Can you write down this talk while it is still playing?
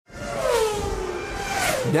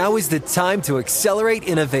Now is the time to accelerate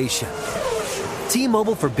innovation.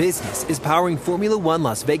 T-Mobile for Business is powering Formula One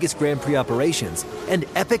Las Vegas Grand Prix operations and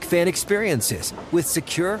epic fan experiences with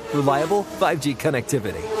secure, reliable 5G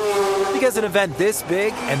connectivity. Because an event this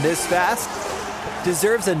big and this fast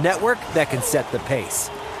deserves a network that can set the pace.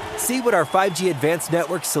 See what our 5G advanced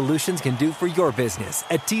network solutions can do for your business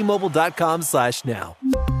at T-Mobile.com/now.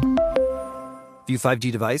 View 5G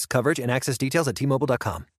device coverage and access details at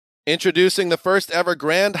T-Mobile.com. Introducing the first ever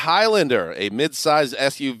Grand Highlander, a mid-sized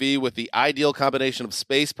SUV with the ideal combination of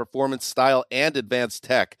space, performance, style, and advanced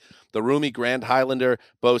tech. The roomy Grand Highlander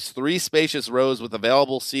boasts 3 spacious rows with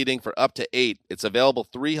available seating for up to 8. Its available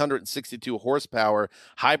 362 horsepower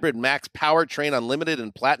hybrid max powertrain unlimited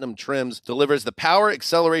and platinum trims delivers the power,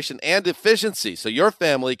 acceleration, and efficiency so your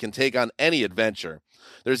family can take on any adventure.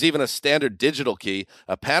 There's even a standard digital key,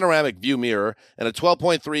 a panoramic view mirror, and a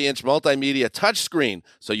 12.3-inch multimedia touchscreen,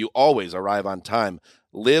 so you always arrive on time.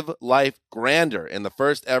 Live life grander in the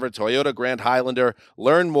first ever Toyota Grand Highlander.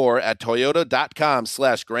 Learn more at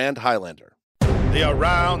toyota.com/Grand Highlander. The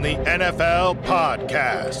Around the NFL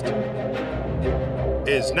podcast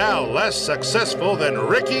is now less successful than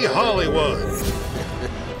Ricky Hollywood.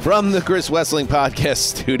 From the Chris Wessling Podcast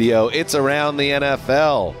Studio, it's Around the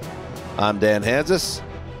NFL. I'm Dan Hanzus.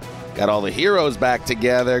 Got all the heroes back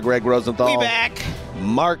together. Greg Rosenthal. We back.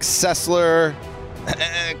 Mark Sessler.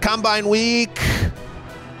 Combine week.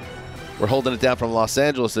 We're holding it down from Los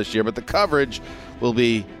Angeles this year, but the coverage will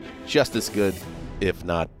be just as good, if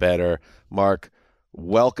not better. Mark,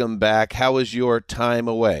 welcome back. How was your time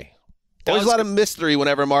away? Always a lot of mystery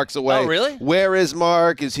whenever Mark's away. Oh, really? Where is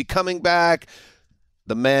Mark? Is he coming back?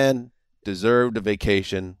 The man deserved a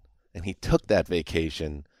vacation, and he took that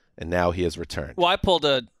vacation, and now he has returned. Well, I pulled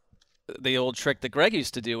the old trick that Greg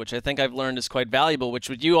used to do, which I think I've learned is quite valuable, which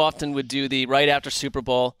you often would do the right after Super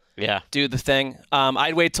Bowl, do the thing.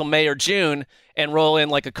 I'd wait till May or June and roll in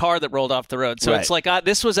like a car that rolled off the road. So It's like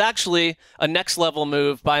this was actually a next level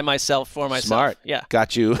move by myself for myself. Smart. Yeah.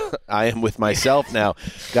 Got you. I am with myself now.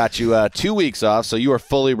 Got you 2 weeks off, so you are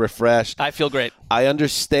fully refreshed. I feel great. I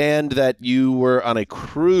understand that you were on a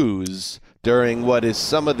cruise during what is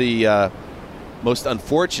some of the most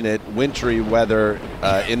unfortunate wintry weather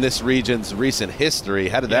in this region's recent history.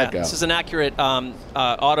 How did that go? This is an accurate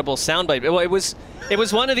audible soundbite. Well, it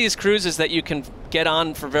was one of these cruises that you can get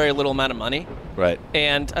on for very little amount of money. Right.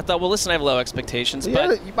 And I thought, well, listen, I have low expectations. Yeah,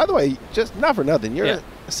 but by the way, just not for nothing, you're a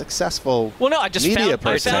successful media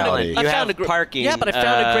personality. I found parking. Yeah, but I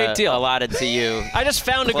found a great deal allotted to you. I just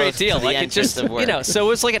found a great deal. Like it just, so it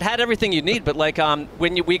was like it had everything you need. But like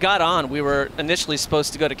when we got on, we were initially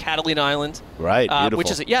supposed to go to Catalina Island. Right, beautiful.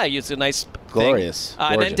 Which is it's a nice, glorious,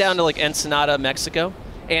 thing. And then down to like Ensenada, Mexico.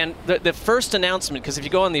 And the first announcement, because if you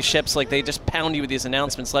go on these ships, like they just pound you with these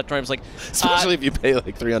announcements left and right. It's like, especially if you pay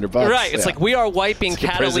like $300. Right. It's like we are wiping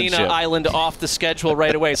Catalina Island off the schedule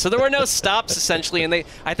right away. So there were no stops essentially, and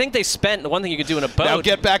I think they spent the one thing you could do in a boat. Now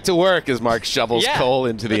get back to work as Mark shovels coal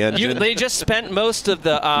into the engine. They just spent most of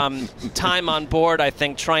the time on board, I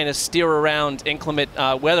think, trying to steer around inclement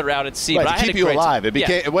weather out at sea. Right, but to keep you alive.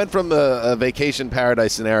 It went from a vacation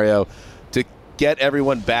paradise scenario to get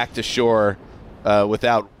everyone back to shore.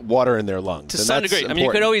 Without water in their lungs. To some degree. Important. I mean,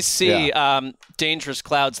 you could always see dangerous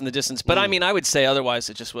clouds in the distance. But, I mean, I would say otherwise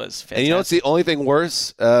it just was fantastic. And you know what's the only thing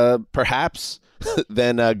worse, perhaps,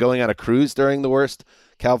 than going on a cruise during the worst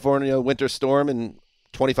California winter storm in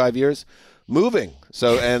 25 years? Moving.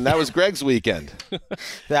 And that was Greg's weekend.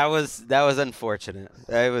 That was unfortunate.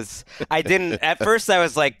 I didn't at first. I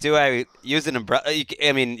was like, do I use an umbrella?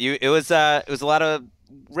 I mean, it was a lot of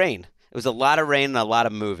rain. It was a lot of rain and a lot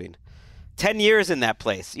of moving. 10 years in that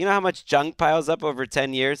place. You know how much junk piles up over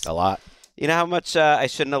 10 years? A lot. You know how much I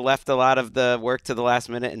shouldn't have left a lot of the work to the last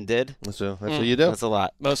minute and did? That's what you do. That's a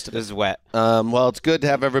lot. Most of it is wet. Well, it's good to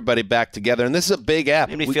have everybody back together, and this is a big app.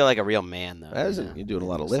 Made me feel like a real man, though. You're doing a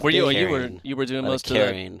lot of lifting. Were you were doing most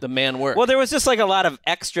of the man work? Well, there was just like a lot of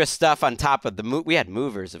extra stuff on top of the we had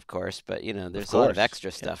movers, of course, but there's a lot of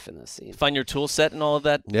extra stuff in the scene. Find your tool set and all of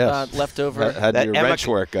that left over. How did your wrench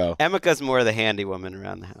work go? Emeka's more the handy woman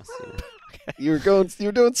around the house. You were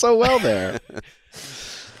doing so well there.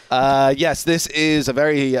 Yes, this is a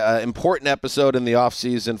very important episode in the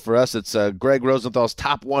offseason for us. It's Greg Rosenthal's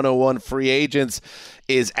Top 101 Free Agents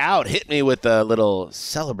is out. Hit me with a little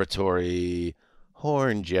celebratory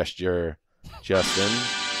horn gesture, Justin.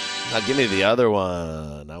 Now give me the other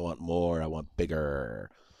one. I want more. I want bigger.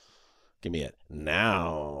 Give me it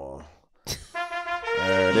now.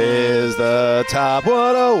 There it is, the Top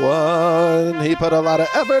 101. He put a lot of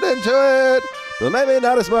effort into it, but maybe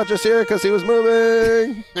not as much this year because he was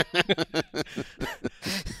moving.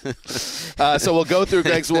 So we'll go through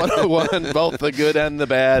Greg's 101, both the good and the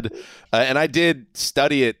bad. And I did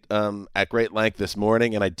study it at great length this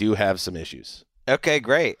morning, and I do have some issues. Okay,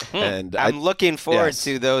 great. And I'm looking forward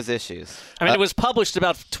to those issues. I mean, it was published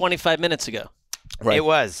about 25 minutes ago. Right. It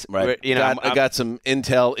was. Right. I got some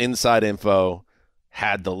intel, inside info,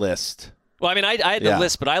 had the list. Well, I mean, I had the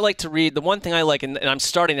list, but I like to read. The one thing I like, and I'm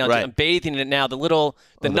starting now, I'm bathing in it now, the nuggets,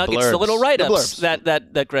 blurbs. the little write-ups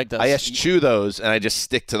that Greg does. I eschew those, and I just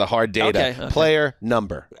stick to the hard data. Okay. Player,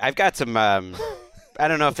 number. I've got some, I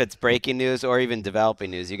don't know if it's breaking news or even developing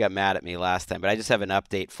news. You got mad at me last time, but I just have an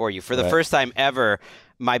update for you. For the first time ever,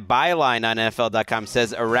 my byline on NFL.com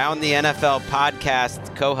says Around the NFL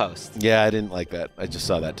podcast co-host. Yeah, I didn't like that. I just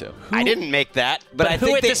saw that too. I didn't make that, but I who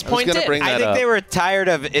think at this point did? I think they were tired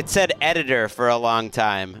of it. Said editor for a long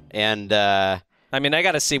time, and I mean, I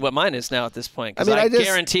got to see what mine is now at this point. Because I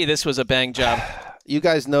guarantee this was a bang job. You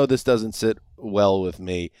guys know this doesn't sit well with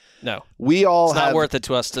me. No, we all it's have not worth it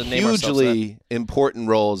to us to name ourselves hugely important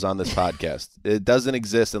roles on this podcast. It doesn't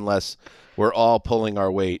exist unless we're all pulling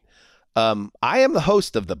our weight. I am the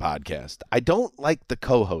host of the podcast. I don't like the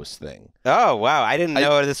co-host thing. Oh, wow. I didn't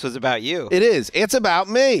know this was about you. It is. It's about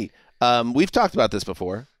me. We've talked about this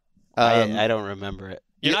before. I don't remember it.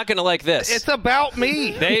 You're not going to like this. It's about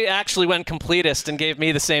me. They actually went completist and gave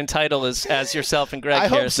me the same title as yourself and Greg. I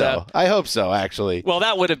hope so. I hope so, actually. Well,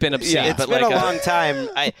 that would have been obscene. Yeah, it's been a long time.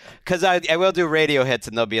 Because I will do radio hits,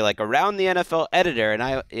 and they'll be like, Around the NFL editor,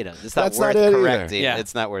 and it's not worth correcting. Yeah.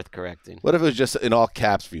 It's not worth correcting. What if it was just in all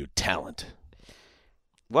caps for you? Talent.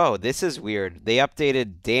 Whoa, this is weird. They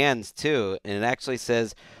updated Dan's, too, and it actually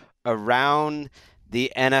says Around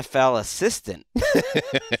the NFL assistant.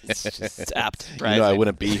 It's apt. Right? I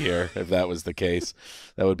wouldn't be here if that was the case.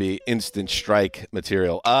 That would be instant strike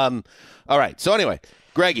material. All right. So anyway,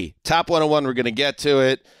 Greggy, top 101. We're going to get to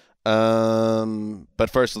it. But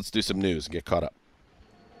first, let's do some news and get caught up.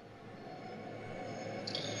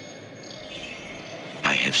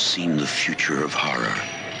 I have seen the future of horror.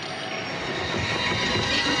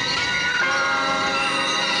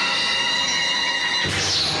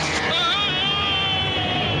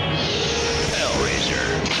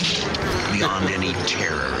 Beyond any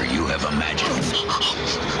terror you have imagined.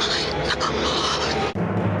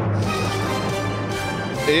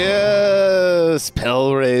 Yes,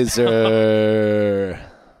 Pellraiser.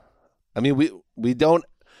 I mean, we don't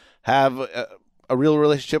have a real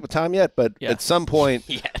relationship with Tom yet, but at some point,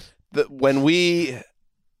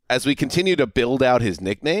 as we continue to build out his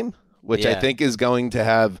nickname, which I think is going to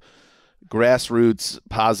have grassroots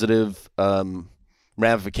positive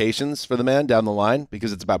ramifications for the man down the line,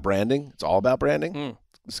 because it's about branding. It's all about branding.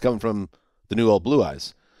 It's coming from the new old Blue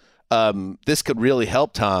Eyes. This could really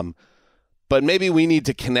help Tom, but maybe we need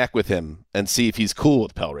to connect with him and see if he's cool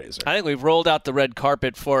with Pellraiser. I think we've rolled out the red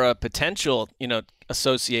carpet for a potential,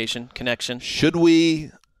 association connection. Should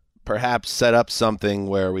we perhaps set up something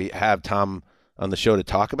where we have Tom on the show to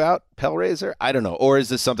talk about Pellraiser? I don't know. Or is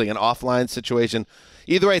this something, an offline situation?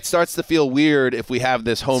 Either way, it starts to feel weird if we have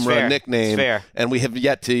this home run nickname and we have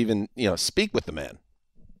yet to even, speak with the man.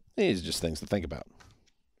 These are just things to think about.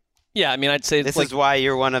 Yeah, I mean, I'd say this is why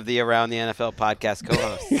you're one of the Around the NFL podcast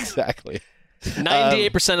co-hosts. Exactly.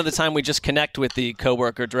 98% of the time we just connect with the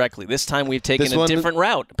coworker directly. This time we've taken a different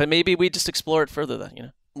route, but maybe we just explore it further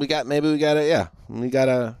then, We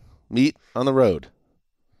gotta meet on the road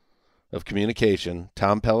of communication.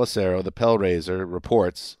 Tom Pelissero, the Pellraiser,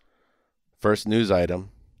 reports. First news item,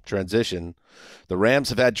 transition. The Rams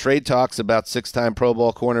have had trade talks about 6-time Pro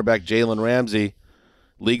Bowl cornerback Jalen Ramsey.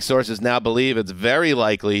 League sources now believe it's very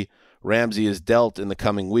likely Ramsey is dealt in the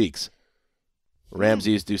coming weeks.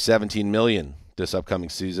 Ramsey is due $17 million this upcoming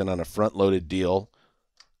season on a front-loaded deal,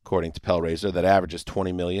 according to Pellraiser, that averages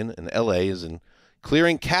 $20 million, and LA is in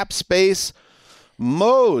clearing cap space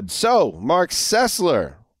mode. So, Mark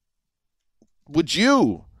Sessler, would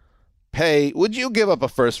you give up a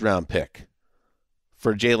first-round pick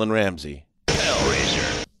for Jalen Ramsey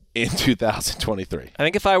in 2023? I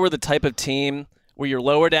think if I were the type of team where you're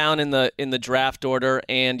lower down in the draft order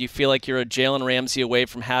and you feel like you're a Jalen Ramsey away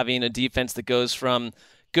from having a defense that goes from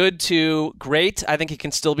good to great, I think he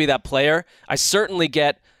can still be that player. I certainly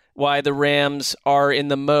get why the Rams are in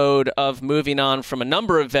the mode of moving on from a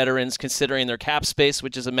number of veterans, considering their cap space,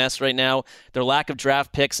 which is a mess right now, their lack of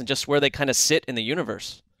draft picks, and just where they kind of sit in the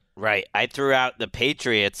universe. Right. I threw out the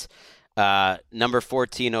Patriots. Number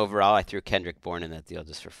 14 overall. I threw Kendrick Bourne in that deal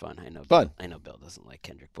just for fun. I know Bill doesn't like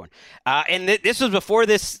Kendrick Bourne. And this was before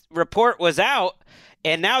this report was out,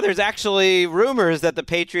 and now there's actually rumors that the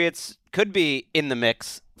Patriots could be in the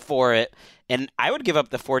mix for it. And I would give up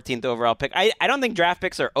the 14th overall pick. I don't think draft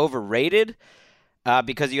picks are overrated.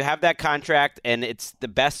 because you have that contract, and it's the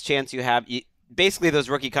best chance you have. Basically, those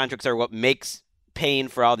rookie contracts are what makes paying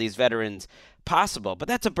for all these veterans possible. But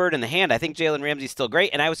that's a bird in the hand. I think Jalen Ramsey's still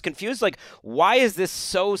great, and I was confused, like, why is this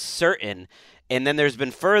so certain? And then there's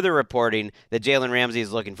been further reporting that Jalen Ramsey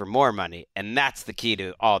is looking for more money, and that's the key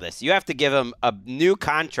to all this. You have to give him a new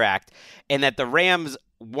contract, and that the Rams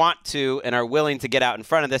want to and are willing to get out in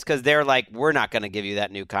front of this because they're like, we're not going to give you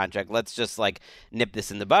that new contract. Let's just nip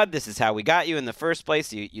this in the bud. This is how we got you in the first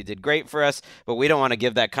place. You did great for us, but we don't want to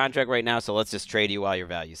give that contract right now, so let's just trade you while your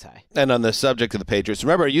value's high. And on the subject of the Patriots,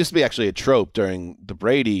 remember, it used to be actually a trope during the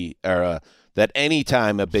Brady era that any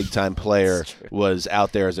time a big-time player was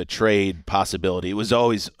out there as a trade possibility, it was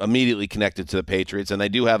always immediately connected to the Patriots, and they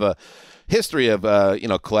do have a history of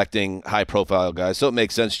collecting high-profile guys, so it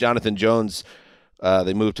makes sense. Jonathan Jones,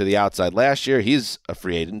 they moved to the outside last year. He's a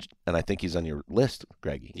free agent, and I think he's on your list,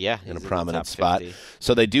 Greggy. Yeah, in a prominent spot. 50.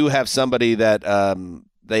 So they do have somebody that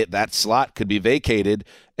that slot could be vacated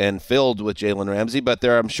and filled with Jalen Ramsey, but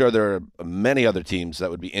I'm sure there are many other teams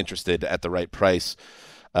that would be interested at the right price.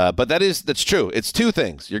 But that's true. It's two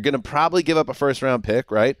things. You're going to probably give up a first-round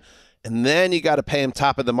pick, right? And then you got to pay him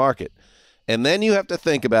top of the market. And then you have to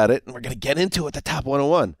think about it, and we're going to get into it, the top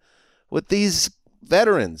 101. With these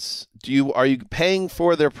veterans, are you paying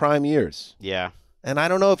for their prime years? Yeah. And I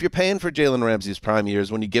don't know if you're paying for Jalen Ramsey's prime years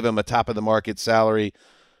when you give him a top-of-the-market salary,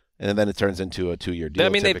 and then it turns into a 2-year deal. I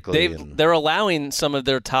mean, they're allowing some of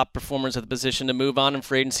their top performers at the position to move on in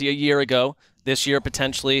free agency a year ago. This year,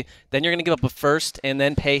 potentially. Then you're going to give up a first and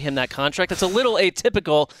then pay him that contract. It's a little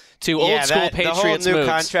atypical to old-school Patriots the whole new moves.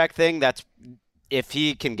 contract thing, that's if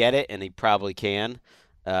he can get it, and he probably can,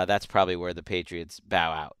 that's probably where the Patriots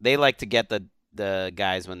bow out. They like to get the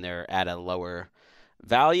guys when they're at a lower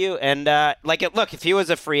value. And, look, if he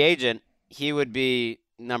was a free agent, he would be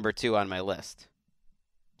number 2 on my list.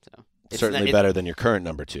 So certainly better than your current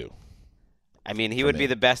number 2. I mean, he would be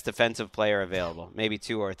the best defensive player available, maybe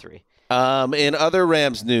 2 or 3. In other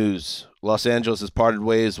Rams news, Los Angeles has parted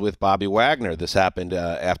ways with Bobby Wagner. This happened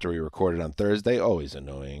after we recorded on Thursday. Always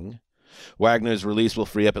annoying. Wagner's release will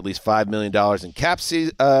free up at least $5 million in cap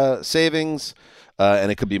savings,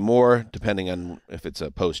 and it could be more depending on if it's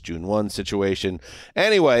a post-June 1 situation.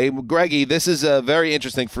 Anyway, Greggy, this is a very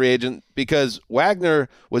interesting free agent because Wagner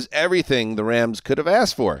was everything the Rams could have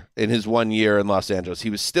asked for in his 1 year in Los Angeles. He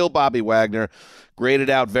was still Bobby Wagner,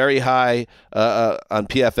 graded out very high on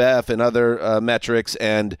PFF and other metrics,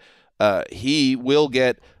 and he will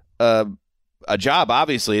get a job,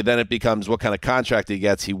 obviously. Then it becomes what kind of contract he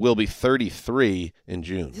gets. He will be 33 in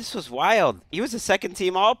June. This was wild. He was a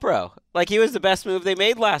second-team All-Pro. He was the best move they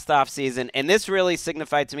made last offseason, and this really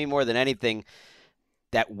signified to me more than anything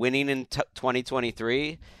that winning in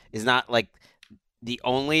 2023 is not, the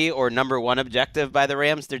only or number one objective by the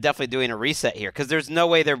Rams. They're definitely doing a reset here because there's no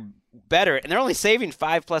way they're better, and they're only saving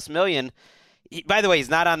 $5+ million. By the way, he's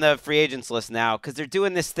not on the free agents list now because they're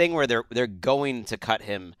doing this thing where they're going to cut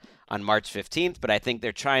him on March 15th, but I think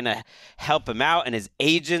they're trying to help him out, and his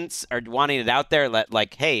agents are wanting it out there,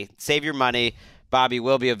 hey, save your money. Bobby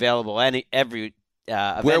will be available every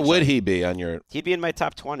Where would he be on your? He'd be in my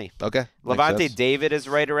top 20. Okay. Levante David is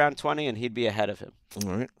right around 20, and he'd be ahead of him.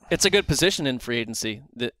 All right. It's a good position in free agency,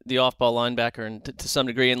 the off-ball linebacker, and to some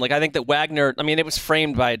degree. And I think that Wagner, it was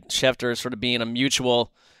framed by Schefter as sort of being a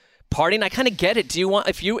mutual party, and I kind of get it. Do you want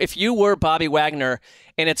if you were Bobby Wagner,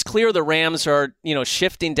 and it's clear the Rams are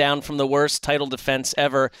shifting down from the worst title defense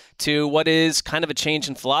ever to what is kind of a change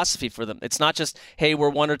in philosophy for them. It's not just, hey, we're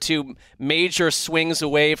 1 or 2 major swings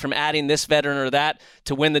away from adding this veteran or that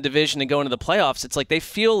to win the division and go into the playoffs. It's they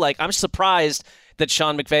feel like, I'm surprised that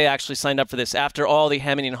Sean McVay actually signed up for this after all the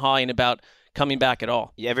hemming and hawing about coming back at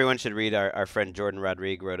all. Yeah, everyone should read our friend Jordan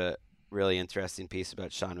Rodriguez wrote a really interesting piece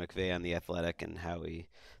about Sean McVay on The Athletic and how the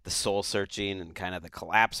soul searching and kind of the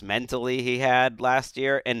collapse mentally he had last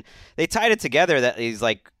year. And they tied it together that he's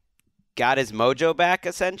got his mojo back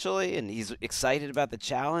essentially, and he's excited about the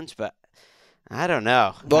challenge, but I don't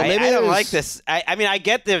know. Well, maybe I don't like this. I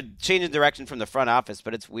get the change in direction from the front office,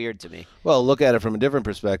 but it's weird to me. Well, look at it from a different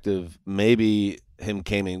perspective. Maybe him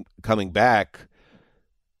coming back,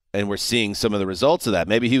 and we're seeing some of the results of that.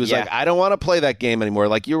 Maybe he was I don't want to play that game anymore.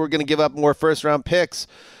 You were going to give up more first-round picks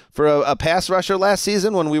for a pass rusher last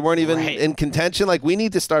season when we weren't even in contention. We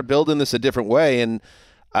need to start building this a different way. And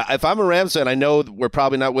if I'm a Rams fan, I know we're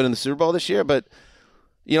probably not winning the Super Bowl this year, but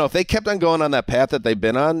if they kept on going on that path that they've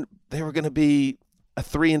been on, they were going to be a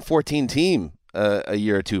 3-14 team a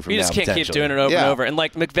year or two from now. You just can't keep doing it over and over. And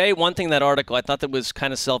like McVay, one thing in that article I thought that was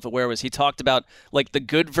kind of self-aware was he talked about like the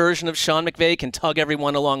good version of Sean McVay can tug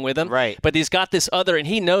everyone along with him. Right. But he's got this other, and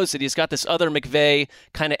he knows that he's got this other McVay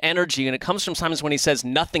kind of energy, and it comes from times when he says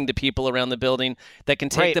nothing to people around the building that can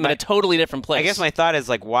take them in a totally different place. I guess my thought is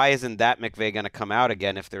like, why isn't that McVay going to come out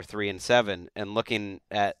again if they're 3-7 and looking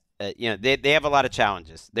at they have a lot of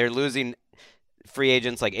challenges. They're losing free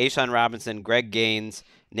agents like A'Shaun Robinson, Greg Gaines,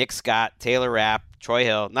 Nick Scott, Taylor Rapp, Troy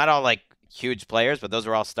Hill. Not all like huge players, but those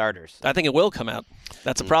are all starters. I think it will come out.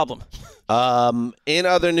 That's a problem. In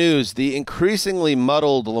other news, the increasingly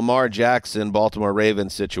muddled Lamar Jackson Baltimore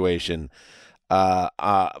Ravens situation.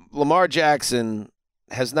 Lamar Jackson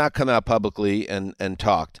has not come out publicly and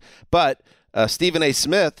talked, but Stephen A.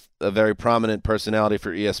 Smith, a very prominent personality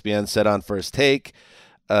for ESPN, said on First Take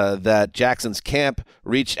that Jackson's camp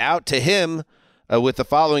reached out to him with the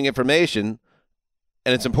following information.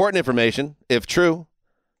 And it's important information, if true.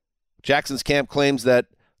 Jackson's camp claims that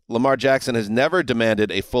Lamar Jackson has never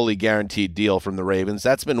demanded a fully guaranteed deal from the Ravens.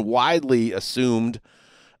 That's been widely assumed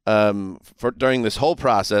during this whole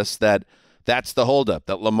process that's the holdup,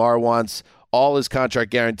 that Lamar wants all his contract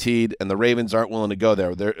guaranteed and the Ravens aren't willing to go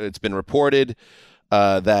there. It's been reported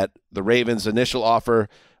that the Ravens' initial offer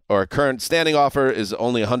or current standing offer is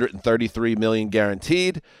only $133 million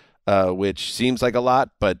guaranteed, which seems like a lot,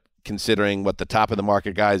 but considering what the top of the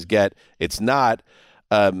market guys get, it's not.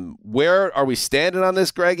 Where are we standing on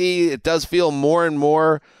this, Greggy? It does feel more and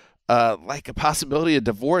more like a possibility of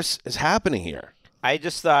divorce is happening here. I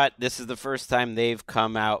just thought this is the first time they've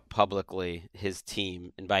come out publicly, his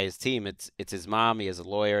team. And by his team, it's his mom. He has a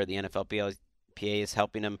lawyer. The NFLPA is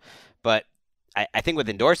helping him. But I think with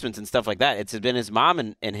endorsements and stuff like that, it's been his mom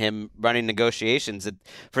and him running negotiations.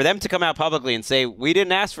 For them to come out publicly and say, we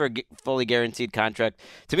didn't ask for a fully guaranteed contract,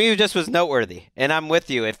 to me, it just was noteworthy. And I'm with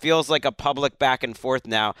you. It feels like a public back and forth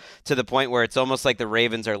now to the point where it's almost like the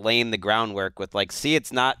Ravens are laying the groundwork with like, see,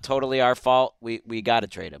 it's not totally our fault. We got to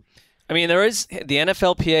trade him. I mean, the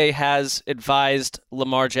NFLPA has advised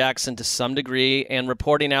Lamar Jackson to some degree and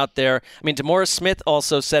reporting out there. I mean, DeMaurice Smith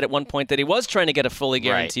also said at one point that he was trying to get a fully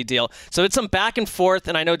guaranteed deal. So it's some back and forth,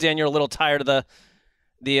 and I know, Dan, you're a little tired of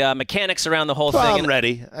the mechanics around the whole thing. I'm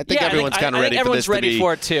ready. I think everyone's kind of ready for this to be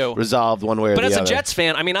for it too. Resolved one way or the other. But as a Jets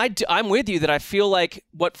fan, I mean, I'm with you that I feel like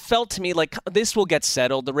what felt to me like this will get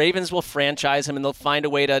settled. The Ravens will franchise him, and they'll find a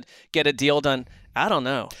way to get a deal done. I don't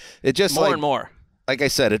know. It just more and more. Like I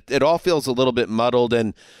said, it all feels a little bit muddled,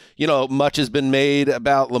 and much has been made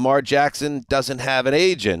about Lamar Jackson doesn't have an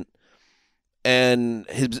agent,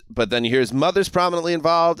 but then you hear his mother's prominently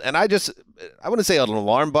involved, and I wouldn't say an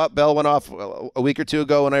alarm bell went off a week or two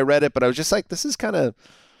ago when I read it, but I was just like, this is kind of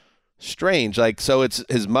strange. Like, so it's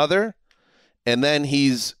his mother, and then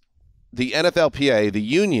the NFLPA, the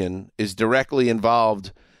union, is directly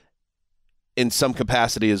involved in some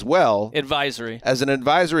capacity as well. As an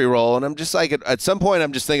advisory role. And I'm just like, at some point,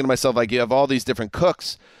 I'm just thinking to myself, like, you have all these different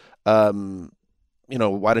cooks. Why don't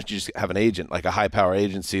you just have an agent, like a high-power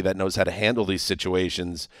agency that knows how to handle these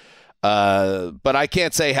situations? But I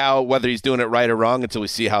can't say whether he's doing it right or wrong until we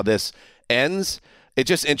see how this ends. It's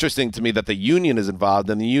just interesting to me that the union is involved,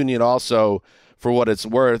 and the union also, for what it's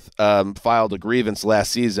worth, filed a grievance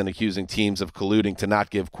last season accusing teams of colluding to not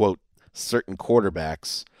give, quote, certain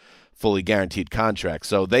quarterbacks fully guaranteed contracts.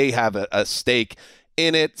 So they have a stake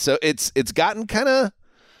in it. So it's gotten kind of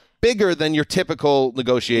bigger than your typical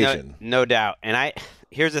negotiation. No doubt. And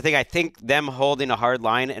here's the thing. I think them holding a hard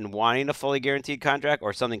line and wanting a fully guaranteed contract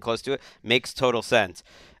or something close to it makes total sense.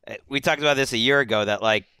 We talked about this a year ago that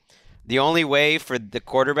like the only way for the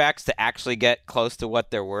quarterbacks to actually get close to what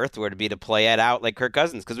they're worth would be to play it out like Kirk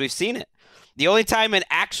Cousins, because we've seen it. The only time an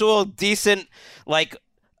actual decent like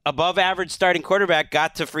above average starting quarterback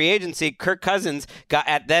got to free agency, Kirk Cousins got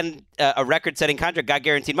a record-setting contract, got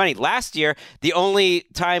guaranteed money. Last year, the only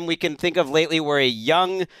time we can think of lately where a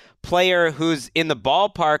young player who's in the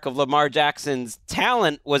ballpark of Lamar Jackson's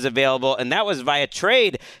talent was available, and that was via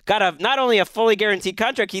trade, got not only a fully guaranteed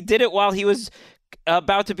contract, he did it while he was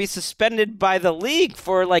about to be suspended by the league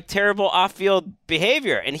for like terrible off-field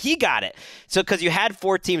behavior, and he got it. So because you had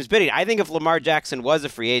 4 teams bidding, I think if Lamar Jackson was a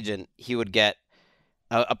free agent, he would get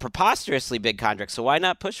a preposterously big contract, so why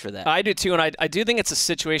not push for that? I do too, and I do think it's a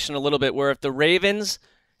situation a little bit where if the Ravens,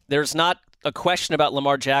 there's not a question about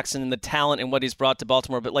Lamar Jackson and the talent and what he's brought to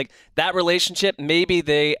Baltimore, but like that relationship, maybe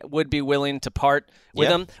they would be willing to part with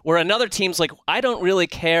him, where another team's like, I don't really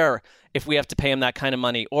care if we have to pay him that kind of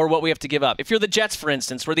money or what we have to give up. If you're the Jets, for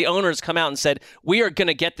instance, where the owners come out and said, we are going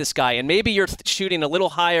to get this guy, and maybe you're shooting a little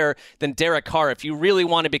higher than Derek Carr, if you really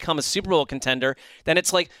want to become a Super Bowl contender, then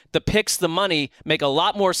it's like the picks, the money make a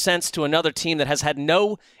lot more sense to another team that has had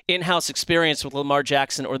no in-house experience with Lamar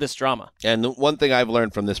Jackson or this drama. And the one thing I've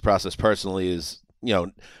learned from this process personally is,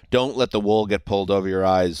 don't let the wool get pulled over your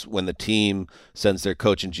eyes when the team sends their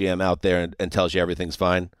coach and GM out there and tells you everything's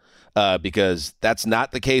fine. Because that's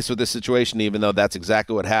not the case with this situation, even though that's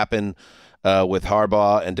exactly what happened with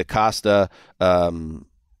Harbaugh and DaCosta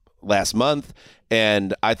last month.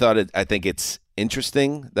 And I think it's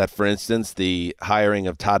interesting that, for instance, the hiring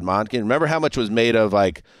of Todd Monken, remember how much was made of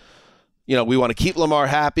we want to keep Lamar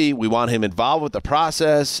happy, we want him involved with the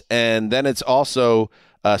process, and then it's also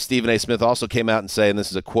Stephen A. Smith also came out and and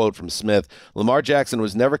this is a quote from Smith, Lamar Jackson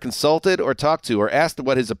was never consulted or talked to or asked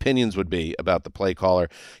what his opinions would be about the play caller.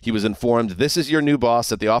 He was informed, this is your new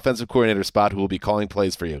boss at the offensive coordinator spot who will be calling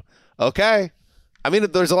plays for you. Okay. I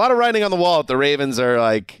mean, there's a lot of writing on the wall that the Ravens are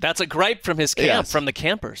like. That's a gripe from his camp, yes. From the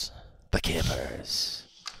campers. The campers.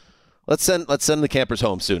 Let's send the campers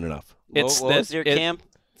home soon enough. What was your camp?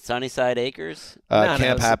 Sunnyside Acres?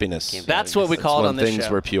 Camp Happiness. That's what we call it on this show.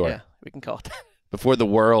 Things were pure. Yeah, we can call it that. Before the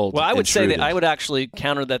world. Well, I would intruded. say that I would actually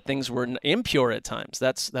counter that things were impure at times.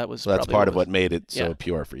 That's part of what made it so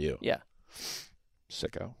pure for you. Yeah.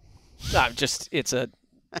 Sicko. No, it's a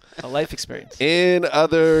life experience. In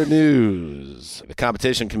other news, the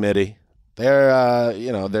competition committee, they're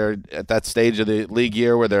at that stage of the league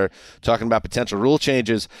year where they're talking about potential rule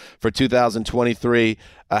changes for 2023.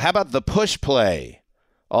 How about the push play,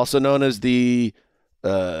 also known as the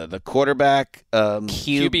quarterback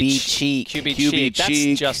QB cheek. QB cheek.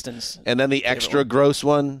 That's Justin's. And then the extra gross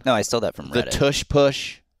one. No, I stole that from Reddit. The tush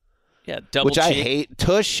push. Yeah, double which cheek. I hate.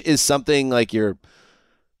 Tush is something like your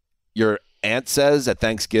aunt says at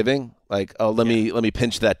Thanksgiving, like, oh, let me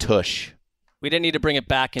pinch that tush. We didn't need to bring it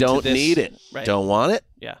back into Don't this. need it. Right. Don't want it.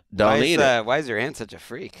 Yeah. Don't need it. Why is your aunt such a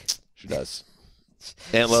freak? She does.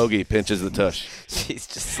 Aunt Logie pinches the tush. She's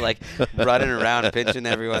just like running around pinching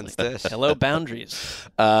everyone's tush. Hello, boundaries.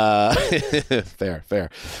 Fair.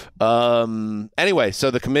 Anyway,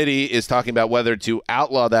 so the committee is talking about whether to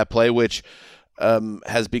outlaw that play, which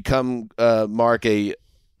has become, Mark, a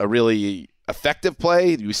really effective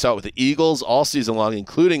play. We saw it with the Eagles all season long,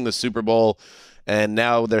 including the Super Bowl. And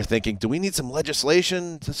now they're thinking, do we need some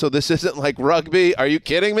legislation so this isn't like rugby? Are you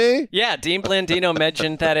kidding me? Yeah, Dean Blandino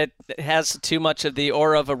mentioned that it has too much of the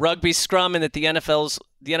aura of a rugby scrum and that the NFL wants to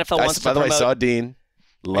promote. By the way, I saw Dean.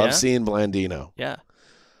 Love seeing Blandino. Yeah.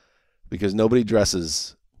 Because nobody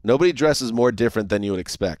dresses more different than you would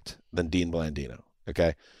expect than Dean Blandino.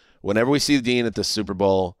 Okay? Whenever we see Dean at the Super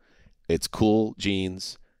Bowl, it's cool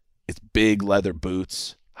jeans, it's big leather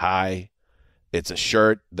boots, high. It's a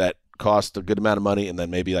shirt that cost a good amount of money, and then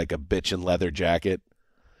maybe like a bitchin' leather jacket.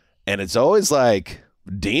 And it's always like,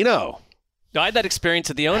 Dino. I had that experience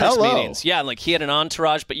at the owners' meetings. Yeah, like he had an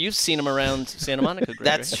entourage, but you've seen him around Santa Monica, Gregory.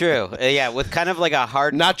 That's true. Yeah, with kind of like a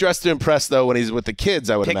hard... Not dressed to impress, though, when he's with the kids,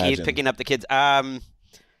 I would imagine. Picking up the kids.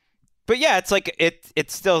 But yeah, it's like,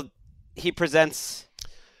 it's still... He presents...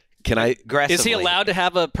 Can I... aggressively. Is he allowed to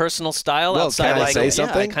have a personal style outside? Can I say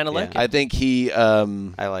something? Yeah, I kind of like it. I think he... I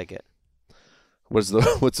like it. What's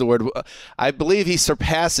the word? I believe he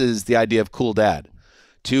surpasses the idea of cool dad.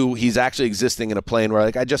 He's actually existing in a plane where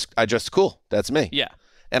like I just cool. That's me. Yeah.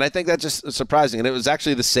 And I think that's just surprising. And it was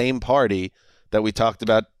actually the same party that we talked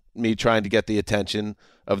about me trying to get the attention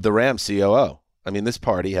of the Rams COO. I mean, this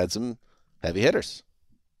party had some heavy hitters.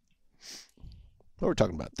 What we're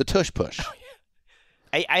talking about? The tush push.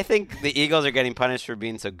 I think the Eagles are getting punished for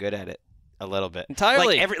being so good at it. A little bit.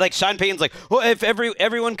 Entirely. Like Sean Payton's like, well, if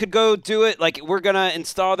everyone could go do it, like we're going to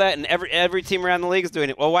install that, and every team around the league is doing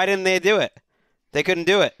it. Well, why didn't they do it? They couldn't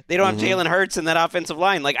do it. They don't have Jalen Hurts in that offensive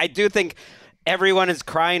line. Like, I do think everyone is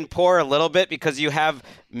crying poor a little bit because you have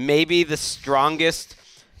maybe the strongest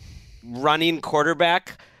running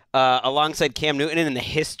quarterback alongside Cam Newton in the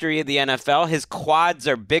history of the NFL. His quads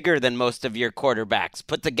are bigger than most of your quarterbacks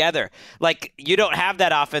put together. Like, you don't have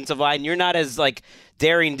that offensive line. You're not as, like,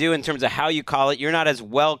 daring do in terms of how you call it. You're not as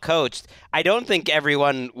well coached. I don't think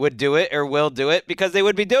everyone would do it or will do it because they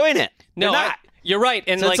would be doing it. No, They're not. You're right,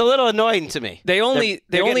 and so like, it's a little annoying to me. They only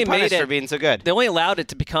made it for being so good. They only allowed it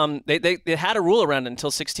to become. They had a rule around it until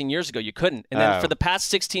 16 years ago. You couldn't, and then for the past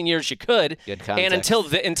 16 years you could. Good context.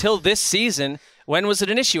 And until this season, when was it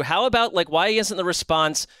an issue? How about like why isn't the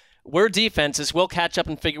response? We're defenses. We'll catch up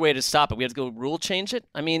and figure a way to stop it. We have to go rule change it.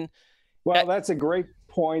 I mean, well, that's a great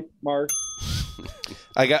point, Mark.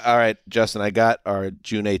 All right, Justin. I got our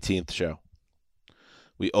June 18th show.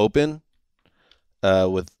 We open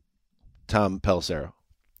with Tom Pelissero.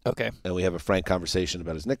 Okay. And we have a frank conversation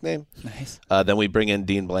about his nickname. Nice. Then we bring in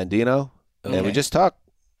Dean Blandino, Okay. and we just talk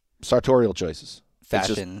sartorial choices.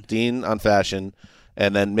 Fashion. It's just Dean on fashion,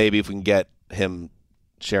 and then maybe if we can get him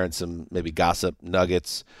sharing some maybe gossip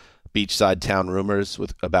nuggets, beachside town rumors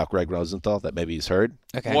about Greg Rosenthal that maybe he's heard.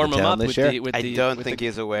 Okay. Warm him up with the I don't think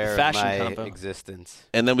he's aware of my combo. existence.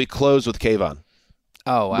 And then we close with Kayvon.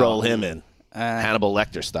 Oh, wow. Roll him in. Hannibal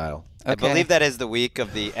Lecter style. I believe that is the week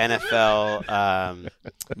of the NFL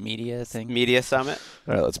media thing. Media Summit.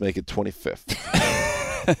 All right, let's make it 25th.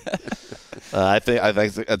 I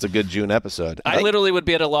think that's a good June episode. I literally would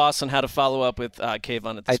be at a loss on how to follow up with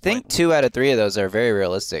Kayvon at this I think 2 out of 3 of those are very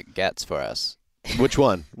realistic gets for us. Which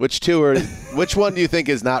one? Which one do you think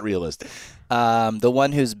is not realistic? The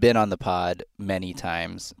one who's been on the pod many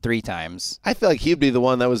times, 3 times. I feel like he'd be the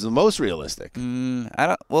one that was the most realistic.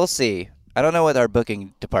 We'll see. I don't know what our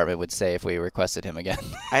booking department would say if we requested him again.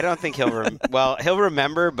 I don't think he'll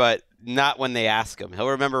remember, but not when they ask him.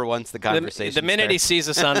 He'll remember once the conversation The minute starts. he sees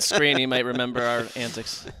us on screen, he might remember our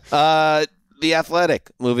antics. The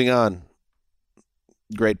Athletic, moving on.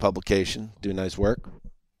 Great publication, do nice work.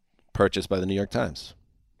 Purchased by the New York Times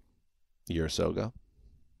a year or so ago.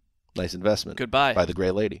 Nice investment. Goodbye. By the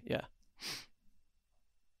Gray Lady. Yeah.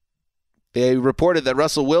 They reported that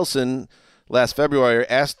Russell Wilson last February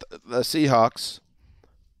asked the Seahawks,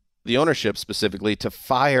 the ownership specifically, to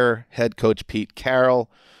fire head coach Pete Carroll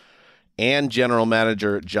and general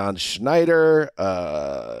manager John Schneider.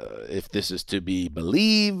 If this is to be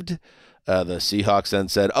believed, the Seahawks then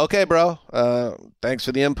said, okay, bro, thanks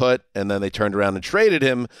for the input. And then they turned around and traded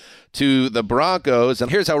him to the Broncos.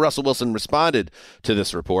 And here's how Russell Wilson responded to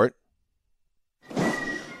this report.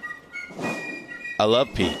 I love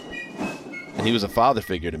Pete. And he was a father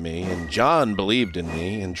figure to me, and John believed in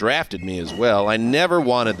me and drafted me as well. I never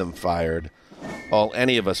wanted them fired. All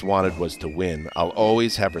any of us wanted was to win. I'll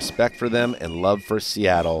always have respect for them and love for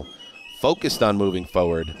Seattle. Focused on moving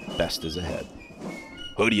forward, best is ahead.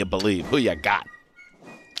 Who do you believe? Who you got?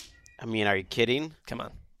 I mean, are you kidding? Come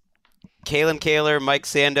on. Kalen Kaler, Mike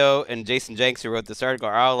Sando, and Jason Jenks, who wrote this article,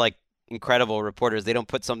 are all like incredible reporters. They don't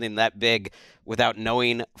put something that big without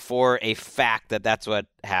knowing for a fact that that's what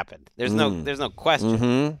happened. There's no question.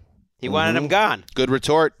 Mm-hmm. He wanted him gone. Good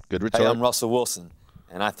retort. Good retort. Hey, I'm Russell Wilson,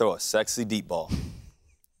 and I throw a sexy deep ball.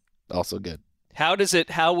 Also good.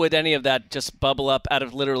 How would any of that just bubble up out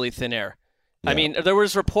of literally thin air? Yeah. I mean, there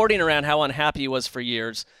was reporting around how unhappy he was for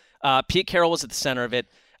years. Pete Carroll was at the center of it.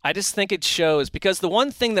 I just think it shows, because the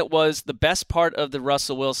one thing that was the best part of the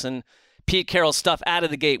Russell Wilson Pete Carroll stuff out of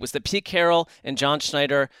the gate was that Pete Carroll and John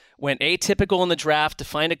Schneider went atypical in the draft to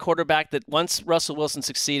find a quarterback that, once Russell Wilson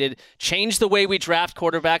succeeded, changed the way we draft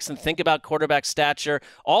quarterbacks and think about quarterback stature.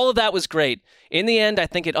 All of that was great. In the end, I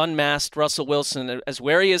think it unmasked Russell Wilson as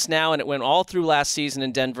where he is now, and it went all through last season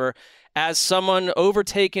in Denver, as someone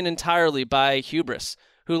overtaken entirely by hubris,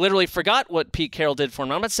 who literally forgot what Pete Carroll did for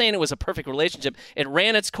him. I'm not saying it was a perfect relationship. It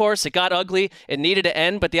ran its course. It got ugly. It needed to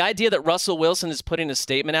end. But the idea that Russell Wilson is putting a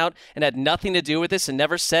statement out and had nothing to do with this and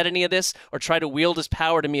never said any of this or tried to wield his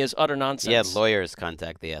power to me is utter nonsense. Yeah, lawyers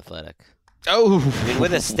contact The Athletic. Oh. I mean,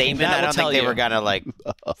 with a statement, I don't think they were going to,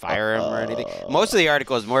 fire him or anything. Most of the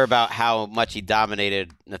article is more about how much he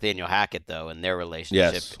dominated Nathaniel Hackett, though, and their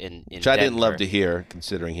relationship Yes. in Which I didn't Denver. love to hear,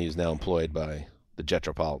 considering he's now employed by the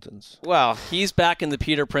Jetropolitans. Well, he's back in the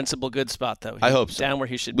Peter Principle good spot, though. I hope so. Down where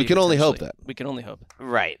he should be. We can only hope potentially. that. We can only hope.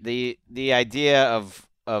 Right. The idea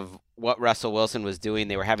of what Russell Wilson was doing,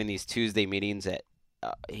 they were having these Tuesday meetings that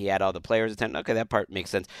he had all the players attend. Okay, that part makes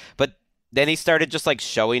sense. But then he started just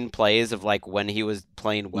showing plays of when he was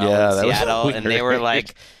playing well in Seattle, and they were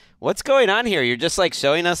like, "What's going on here? You're just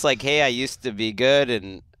showing us hey, I used to be good."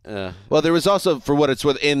 And well, there was also, for what it's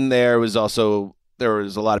worth, in there was also. There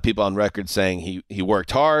was a lot of people on record saying he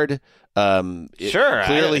worked hard. Sure.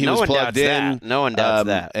 Clearly he no was one plugged doubts in. That. No one doubts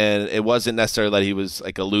that. And it wasn't necessarily that he was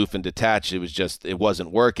aloof and detached. It was just it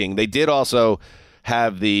wasn't working. They did also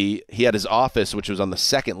have he had his office, which was on the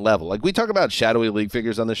second level. We talk about shadowy league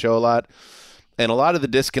figures on the show a lot. And a lot of the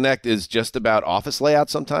disconnect is just about office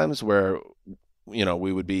layout sometimes, where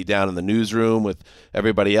we would be down in the newsroom with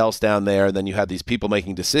everybody else down there. And then you had these people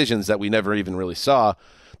making decisions that we never even really saw.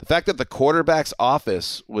 The fact that the quarterback's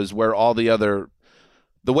office was where all the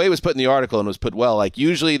way it was put in the article, and was put well,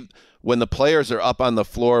 usually when the players are up on the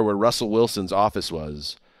floor where Russell Wilson's office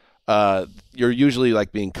was, you're usually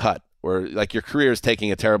being cut, or your career is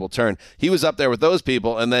taking a terrible turn. He was up there with those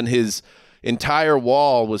people, and then his entire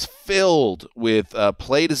wall was filled with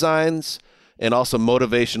play designs and also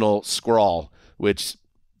motivational scrawl, which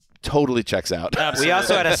totally checks out. We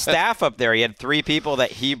also had a staff up there. He had 3 people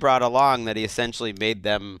that he brought along that he essentially made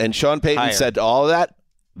them. And Sean Payton hire. said all of that.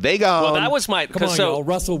 They gone. Well, that was my. Come on, y'all.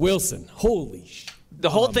 Russell Wilson. Holy sh! The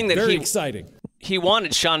whole thing that very exciting. He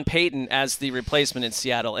wanted Sean Payton as the replacement in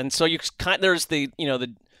Seattle, and so there's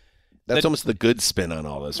That's almost the good spin on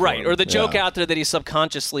all this. Right, or the joke out there that he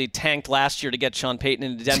subconsciously tanked last year to get Sean Payton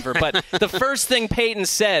into Denver. But the first thing Payton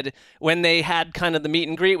said when they had kind of the meet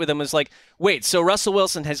and greet with him was like, wait, so Russell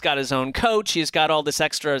Wilson has got his own coach. He's got all this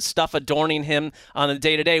extra stuff adorning him on the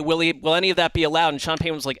day-to-day. Will any of that be allowed? And Sean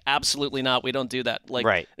Payton was like, absolutely not. We don't do that. Like,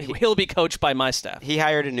 right. He'll be coached by my staff. He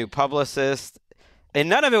hired a new publicist. And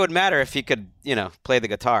none of it would matter if he could, play the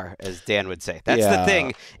guitar, as Dan would say. That's the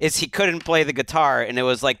thing, is he couldn't play the guitar, and it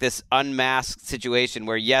was like this unmasked situation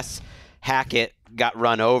where, yes, Hackett got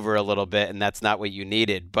run over a little bit, and that's not what you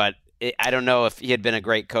needed. But I don't know if he had been a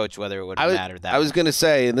great coach, whether it would have mattered that much. I was going to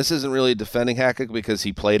say, and this isn't really defending Hackett because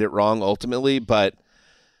he played it wrong ultimately, but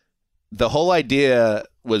the whole idea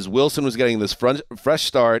was Wilson was getting this fresh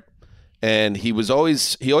start, and he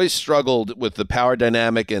always struggled with the power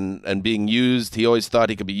dynamic and being used. He always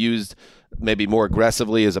thought he could be used maybe more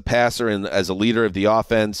aggressively as a passer and as a leader of the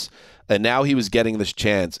offense. And now he was getting this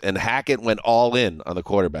chance, and Hackett went all in on the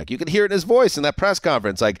quarterback. You could hear it in his voice in that press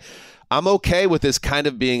conference. Like, I'm okay with this kind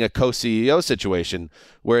of being a co-CEO situation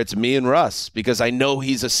where it's me and Russ because I know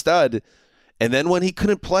he's a stud. And then when he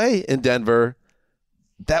couldn't play in Denver,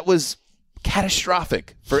 that was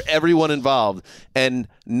catastrophic for everyone involved. And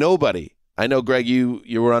nobody, I know, Greg, you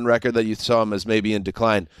were on record that you saw him as maybe in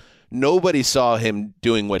decline. Nobody saw him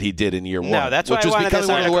doing what he did in year one. No, that's why which I was wanted becoming this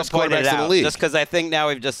one of the article worst pointed quarterbacks in the out. league. Just because I think now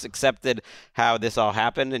we've just accepted how this all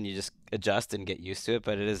happened, and you just adjust and get used to it.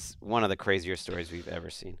 But it is one of the crazier stories we've ever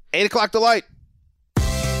seen. 8 o'clock delight.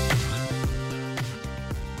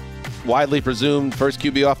 Widely presumed first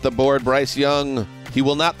QB off the board, Bryce Young. He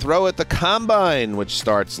will not throw at the Combine, which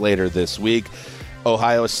starts later this week.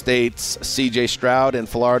 Ohio State's C.J. Stroud and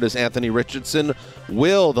Florida's Anthony Richardson.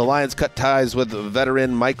 Will the Lions cut ties with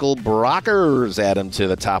veteran Michael Brockers, add him to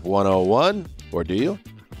the top 101? Or do you?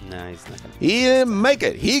 No, he's not going to. He didn't make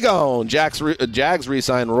it. He gone. Jags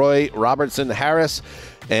re-sign Roy Robertson Harris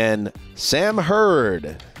and Sam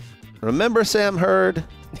Hurd. Remember Sam Hurd?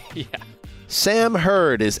 Yeah. Sam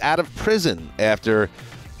Hurd is out of prison after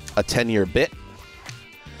a 10-year bit.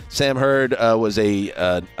 Sam Hurd was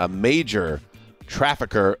a major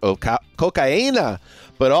trafficker of cocaine,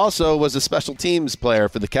 but also was a special teams player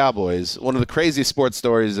for the Cowboys. One of the craziest sports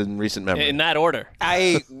stories in recent memory. In that order.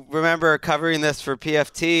 I remember covering this for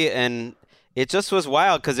PFT, and it just was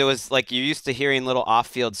wild because it was like you're used to hearing little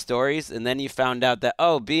off-field stories, and then you found out that,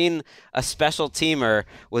 being a special teamer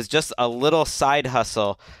was just a little side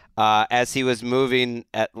hustle as he was moving,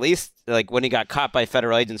 at least like when he got caught by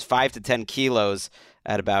federal agents, 5 to 10 kilos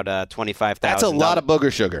at about $25,000. That's a lot of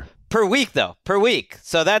booger sugar. Per week, though. Per week.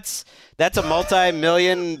 So that's a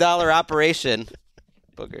multi-million-dollar operation.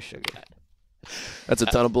 Booger sugar. That's a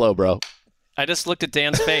ton of blow, bro. I just looked at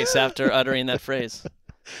Dan's face after uttering that phrase.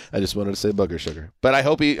 I just wanted to say booger sugar. But I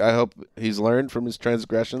hope he's learned from his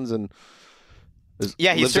transgressions and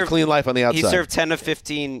lives a clean life on the outside. He served 10 to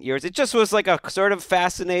 15 years. It just was like a sort of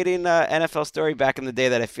fascinating NFL story back in the day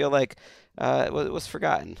that I feel like it was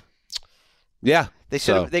forgotten. Yeah. They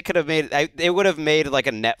could have made. They would have made like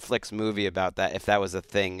a Netflix movie about that if that was a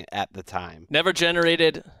thing at the time. Never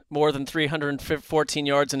generated more than 314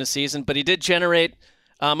 yards in a season, but he did generate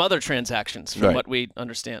other transactions from what we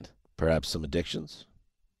understand. Perhaps some addictions.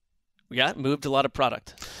 Yeah, moved a lot of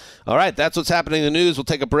product. All right, that's what's happening in the news. We'll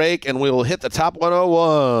take a break, and we will hit the top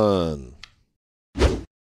 101.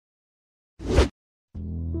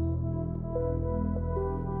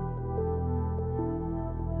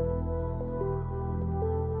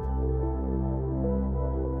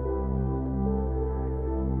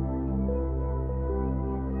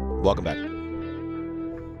 Welcome back.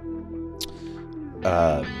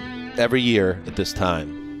 Every year at this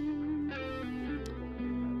time,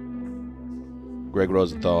 Greg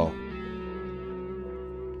Rosenthal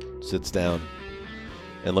sits down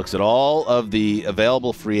and looks at all of the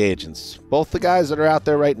available free agents, both the guys that are out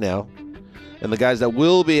there right now and the guys that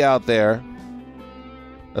will be out there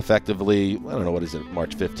effectively, I don't know, what is it,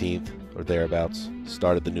 March 15th or thereabouts,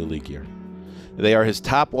 started the new league year. They are his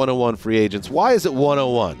top 101 free agents. Why is it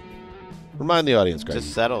 101? Remind the audience, Greg.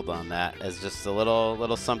 Just settled on that as just a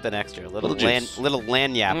little something extra, little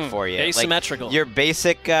lanyap for you. Asymmetrical. Like your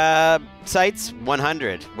basic sites,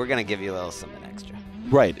 100. We're gonna give you a little something extra.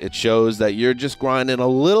 Right. It shows that you're just grinding a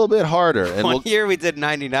little bit harder. And One year we did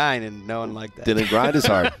 99, and no one liked that. Didn't grind as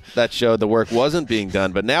hard. That showed the work wasn't being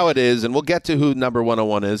done, but now it is, and we'll get to who number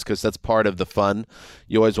 101 is because that's part of the fun.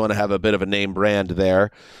 You always want to have a bit of a name brand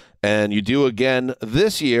there, and you do again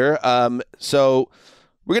this year. So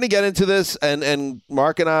we're going to get into this, and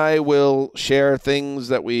Mark and I will share things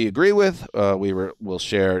that we agree with. We'll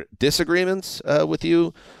share disagreements with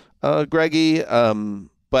you, Greggy.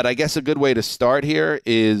 But I guess a good way to start here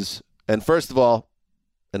is, and first of all,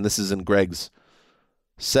 and this is in Greg's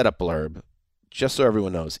setup blurb, just so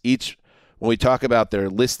everyone knows, when we talk about their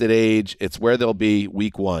listed age, it's where they'll be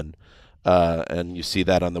week 1. And you see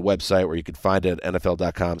that on the website where you can find it at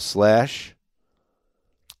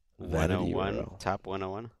NFL.com/101, top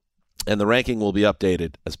 101. And the ranking will be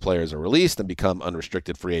updated as players are released and become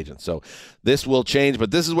unrestricted free agents. So this will change, but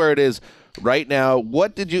this is where it is right now.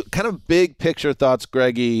 What did you kind of big picture thoughts,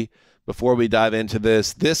 Greggy, before we dive into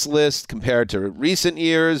this list compared to recent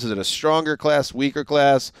years? Is it a stronger class, weaker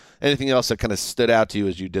class? Anything else that kind of stood out to you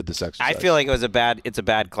as you did this exercise? I feel like it's a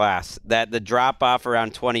bad class. That the drop off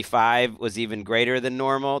around 25 was even greater than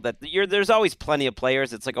normal. There's always plenty of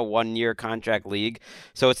players. It's like a 1-year contract league,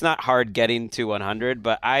 so it's not hard getting to 100.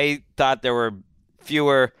 But I thought there were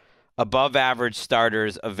fewer above average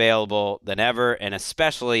starters available than ever, and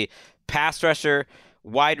especially pass rusher,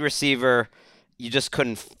 wide receiver. You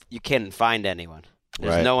couldn't find anyone.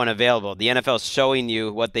 There's no one available. The NFL is showing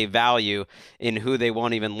you what they value in who they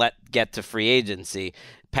won't even let get to free agency.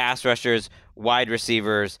 Pass rushers, wide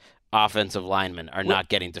receivers, offensive linemen are not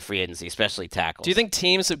getting to free agency, especially tackles. Do you think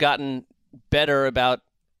teams have gotten better about,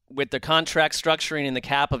 with their contract structuring and the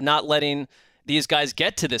cap, of not letting these guys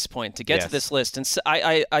get to this point, to get to this list? And so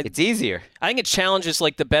it's easier. I think it challenges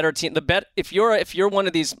like the better team. If you're one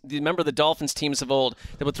of these, remember the Dolphins teams of old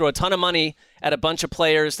that would throw a ton of money at a bunch of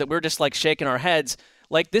players that we're just like shaking our heads.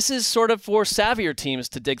 Like, this is sort of for savvier teams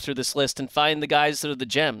to dig through this list and find the guys that are the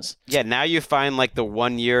gems. Yeah, now you find like the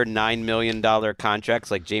 1-year, $9 million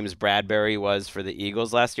contracts like James Bradbury was for the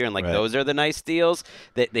Eagles last year, and those are the nice deals.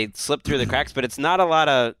 They slip through the cracks, but it's not a lot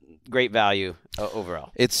of great value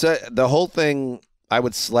overall. It's the whole thing I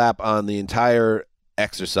would slap on the entire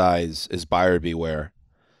exercise is buyer beware.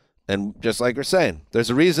 And just like we're saying, there's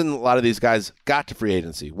a reason a lot of these guys got to free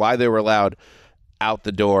agency, why they were allowed out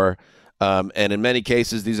the door. And in many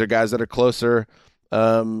cases, these are guys that are closer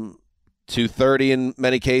to 30 in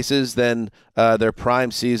many cases than their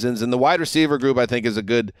prime seasons. And the wide receiver group, I think, is a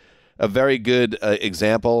very good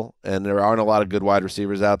example. And there aren't a lot of good wide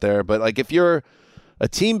receivers out there. But like, if you're a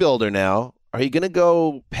team builder now, are you going to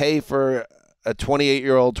go pay for a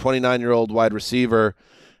 28-year-old, 29-year-old wide receiver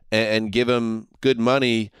and give him good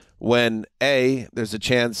money when, A, there's a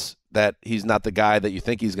chance that he's not the guy that you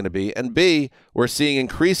think he's going to be, and B, we're seeing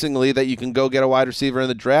increasingly that you can go get a wide receiver in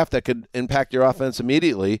the draft that could impact your offense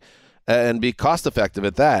immediately and be cost-effective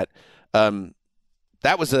at that. And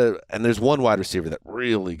there's one wide receiver that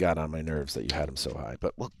really got on my nerves that you had him so high,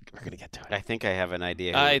 but we're going to get to it. I think I have an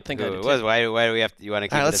idea. I think it was. Why do we have to? You want to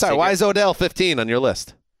keep it let's start. Why is Odell 15 on your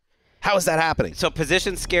list? How is that happening? So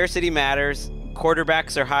position scarcity matters.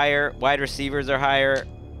 Quarterbacks are higher. Wide receivers are higher.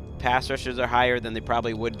 Pass rushers are higher than they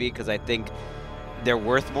probably would be because I think they're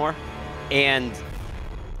worth more. And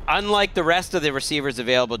unlike the rest of the receivers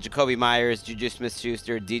available, Jacoby Myers, Juju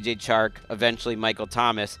Smith-Schuster, DJ Chark, eventually Michael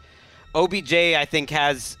Thomas, OBJ, I think,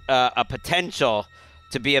 has a potential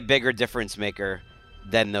to be a bigger difference maker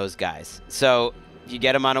than those guys. So you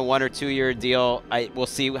get him on a 1 or 2 year deal. We'll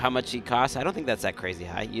see how much he costs. I don't think that's that crazy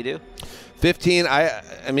high. You do? 15. I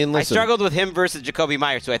mean, listen. I struggled with him versus Jacoby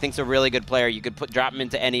Myers, who I think is a really good player. You could drop him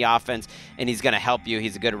into any offense, and he's going to help you.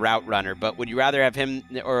 He's a good route runner. But would you rather have him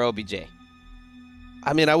or OBJ?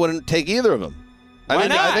 I mean, I wouldn't take either of them. Why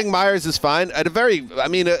not? I think Myers is fine.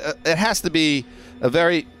 It has to be a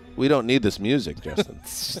very. We don't need this music, Justin.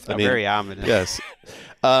 Very ominous. Yes.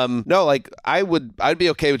 No, like I'd be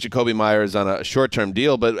okay with Jacoby Myers on a short-term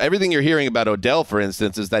deal, but everything you're hearing about Odell, for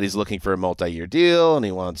instance, is that he's looking for a multi-year deal and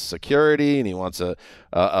he wants security and he wants a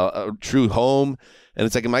true home. And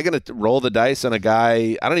it's like, am I going to roll the dice on a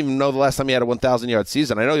guy? I don't even know the last time he had a 1,000-yard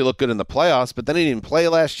season. I know he looked good in the playoffs, but then he didn't play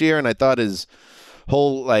last year, and I thought his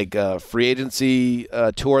whole free agency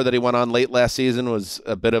tour that he went on late last season was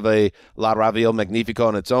a bit of a La Ravio Magnifico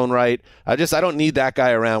in its own right. I don't need that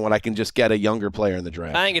guy around when I can just get a younger player in the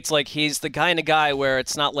draft. I think it's like he's the kind of guy where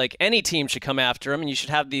it's not like any team should come after him, and you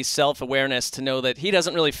should have the self-awareness to know that he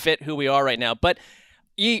doesn't really fit who we are right now. But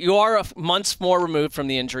you are months more removed from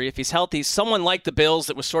the injury. If he's healthy, someone like the Bills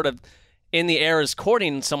that was sort of in the air is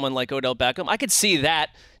courting someone like Odell Beckham, I could see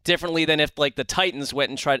that differently than if like the Titans went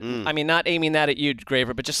and tried. I mean, not aiming that at you,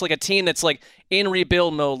 Graver, but just like a team that's like in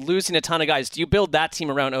rebuild mode, losing a ton of guys. Do you build that team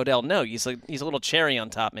around Odell? No, he's a little cherry on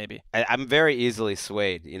top, maybe. I'm very easily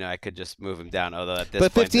swayed. I could just move him down. Although at this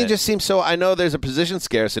but point 15 just seems so. I know there's a position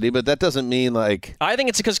scarcity, but that doesn't mean like. I think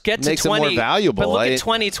it's because get to makes 20, it more valuable. But look at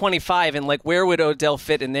 20, 25, and like where would Odell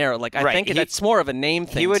fit in there? Like I think it's more of a name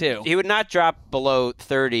thing too. He would not drop below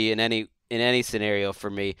 30 in any scenario for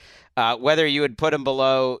me. Whether you would put him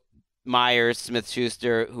below Myers,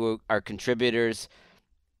 Smith-Schuster, who are contributors,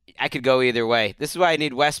 I could go either way. This is why I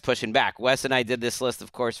need Wes pushing back. Wes and I did this list,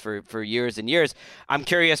 of course, for years and years. I'm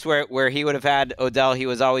curious where he would have had Odell. He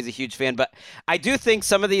was always a huge fan. But I do think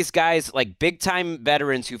some of these guys, like big-time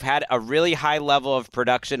veterans who've had a really high level of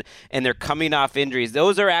production and they're coming off injuries,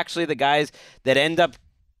 those are actually the guys that end up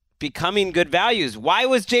becoming good values. Why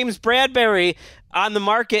was James Bradbury on the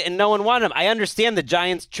market and no one wanted him? I understand the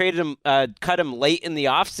Giants traded him, cut him late in the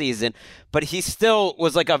offseason, but he still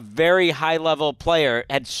was like a very high-level player,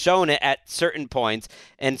 had shown it at certain points,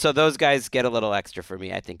 and so those guys get a little extra for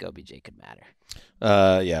me. I think OBJ could matter.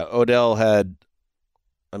 Odell had,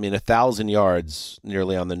 1,000 yards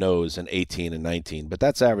nearly on the nose in 18 and 19, but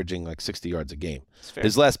that's averaging like 60 yards a game.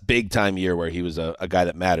 His last big-time year where he was a guy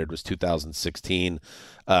that mattered was 2016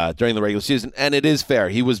 during the regular season, and it is fair.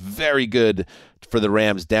 He was very good for the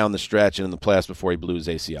Rams down the stretch and in the playoffs before he blew his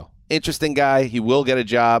ACL. Interesting guy. He will get a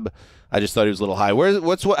job. I just thought he was a little high.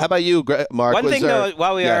 How about you, Mark? One thing, though,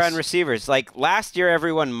 while we are on receivers, like last year,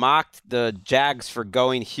 everyone mocked the Jags for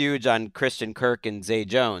going huge on Christian Kirk and Zay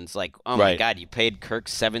Jones. Like, oh my God, you paid Kirk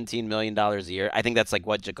 $17 million a year. I think that's like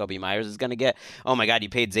what Jacoby Myers is going to get. Oh my God, you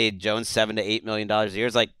paid Zay Jones $7 to $8 million a year.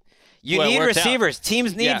 It's like, you need receivers.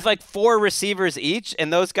 Teams need like 4 receivers each,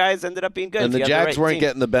 and those guys ended up being good. And the Jags weren't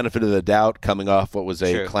getting the benefit of the doubt coming off what was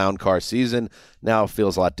a clown car season. Now it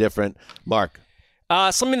feels a lot different. Mark.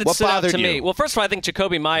 Something that stood out to me. Well, first of all, I think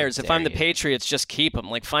Jacoby Myers, if I'm the Patriots, just keep him.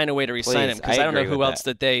 Like, find a way to re-sign him, because I don't know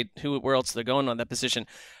where else they're going on that position.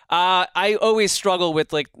 I always struggle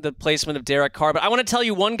with like the placement of Derek Carr, but I want to tell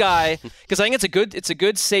you one guy, because I think it's a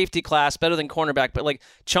good safety class, better than cornerback. But like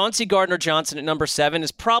Chauncey Gardner-Johnson at number 7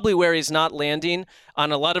 is probably where he's not landing on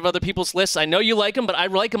a lot of other people's lists. I know you like him, but I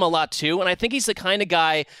like him a lot too. And I think he's the kind of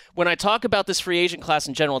guy, when I talk about this free agent class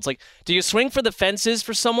in general, it's like, do you swing for the fences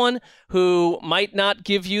for someone who might not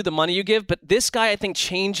give you the money you give? But this guy, I think,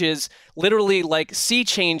 changes, literally like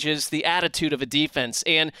changes the attitude of a defense.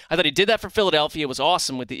 And I thought he did that for Philadelphia. It was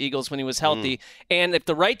awesome with the Eagles when he was healthy. And if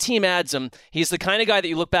the right team adds him, he's the kind of guy that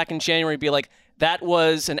you look back in January and be like, that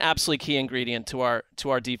was an absolutely key ingredient to our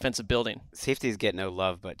defensive building. Safeties get no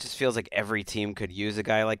love, but it just feels like every team could use a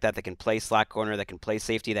guy like that can play slot corner, that can play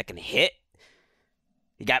safety, that can hit.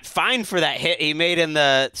 He got fined for that hit he made in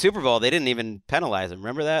the Super Bowl. They didn't even penalize him.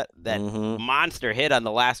 Remember that? That monster hit on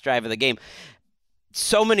the last drive of the game.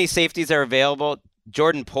 So many safeties are available.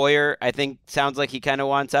 Jordan Poyer, I think, sounds like he kind of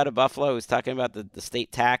wants out of Buffalo. He was talking about the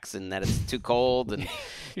state tax and that it's too cold. And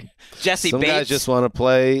Jesse Bates. Some guys just want to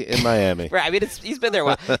play in Miami. Right. I mean, he's been there a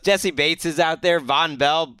while. Jesse Bates is out there. Von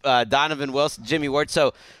Bell, Donovan Wilson, Jimmy Ward.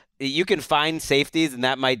 So you can find safeties, and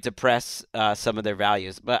that might depress some of their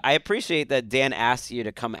values. But I appreciate that Dan asked you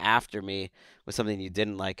to come after me with something you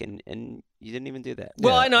didn't like, and you didn't even do that.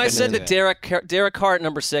 Well, I know I said that Derek Carr at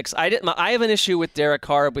number 6. I have an issue with Derek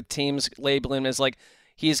Carr with teams labeling him as like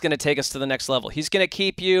he's going to take us to the next level. He's going to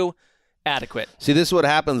keep you adequate. See, this is what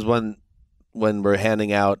happens when we're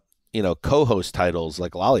handing out, co-host titles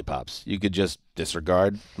like lollipops. You could just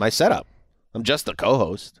disregard my setup. I'm just a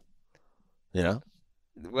co-host.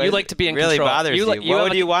 You like to be in really control. Bothers you. What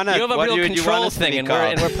would you want to? You have a real control thing,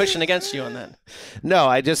 and we're pushing against you on that. No,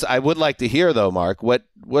 I would like to hear though, Mark. What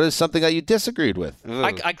is something that you disagreed with?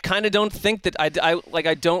 I kind of don't think that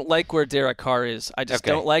I don't like where Derek Carr is. I just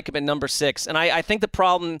don't like him at number 6, and I think the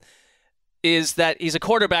problem is that he's a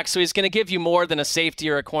quarterback, so he's going to give you more than a safety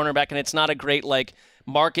or a cornerback, and it's not a great like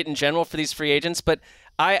market in general for these free agents, but.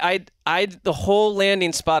 The whole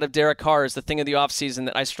landing spot of Derek Carr is the thing of the offseason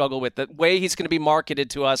that I struggle with. The way he's going to be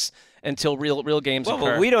marketed to us until real games occur.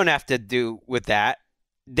 Well, we don't have to do with that.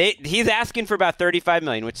 He's asking for about $35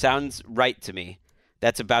 million, which sounds right to me.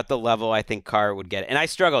 That's about the level I think Carr would get. And I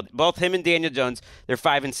struggled. Both him and Daniel Jones, they're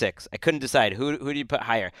 5 and 6. I couldn't decide who do you put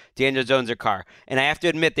higher, Daniel Jones or Carr. And I have to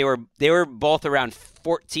admit they were both around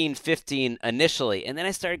 14, 15 initially. And then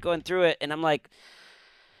I started going through it, and I'm like,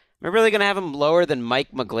 am I really going to have him lower than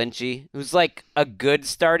Mike McGlinchey, who's like a good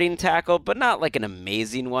starting tackle, but not like an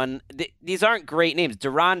amazing one? These aren't great names.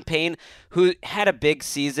 Deron Payne, who had a big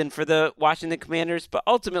season for the Washington Commanders, but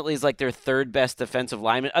ultimately is like their 3rd best defensive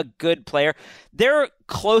lineman, a good player. They're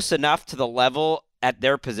close enough to the level at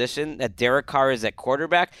their position that Derek Carr is at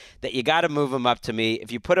quarterback that you got to move him up to me.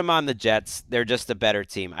 If you put him on the Jets, they're just a better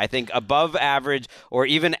team. I think above average or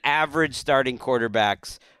even average starting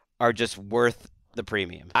quarterbacks are just worth the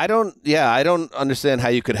premium. I don't understand how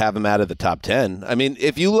you could have him out of the top 10. I mean,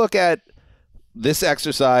 if you look at this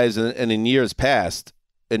exercise and in years past,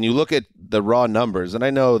 and you look at the raw numbers, and I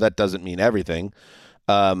know that doesn't mean everything,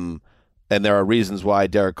 and there are reasons why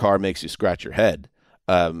Derek Carr makes you scratch your head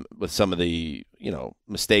with some of the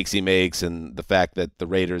mistakes he makes and the fact that the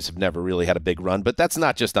Raiders have never really had a big run. But that's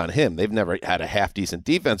not just on him. They've never had a half-decent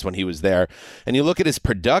defense when he was there. And you look at his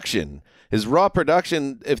production, his raw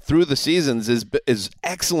production through the seasons is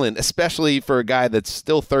excellent, especially for a guy that's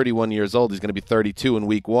still 31 years old. He's going to be 32 in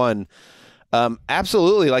week 1.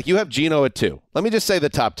 Absolutely. Like, you have Geno at 2. Let me just say the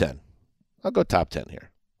top 10. I'll go top 10 here.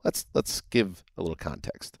 Let's give a little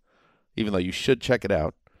context, even though you should check it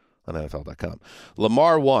out on NFL.com.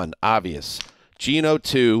 Lamar 1, obvious. Geno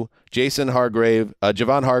 2, Javon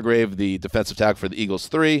Hargrave, the defensive tackle for the Eagles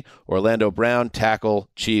 3, Orlando Brown, tackle,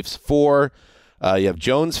 Chiefs 4. You have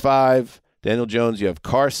Jones 5, Daniel Jones. You have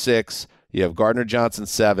Carr 6. You have Gardner Johnson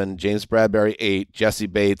 7, James Bradbury 8, Jesse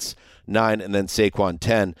Bates 9, and then Saquon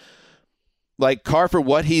 10. Like, Carr, for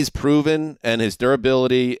what he's proven and his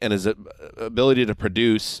durability and his ability to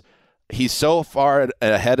produce, he's so far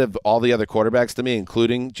ahead of all the other quarterbacks to me,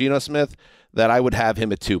 including Geno Smith, that I would have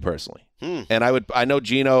him at 2 personally. And I know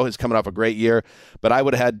Geno is coming off a great year, but I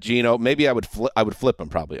would have had Geno. Maybe I would flip him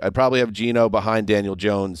probably. I'd probably have Geno behind Daniel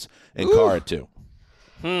Jones and Carr at 2.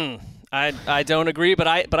 I don't agree, but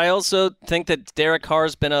I also think that Derek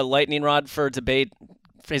Carr's been a lightning rod for debate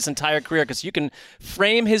for his entire career, because you can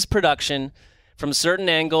frame his production from certain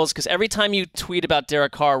angles, because every time you tweet about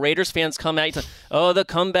Derek Carr, Raiders fans come at you, oh, the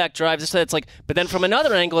comeback drive. It's like, but then from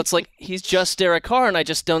another angle, it's like, he's just Derek Carr, and I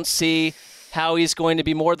just don't see how he's going to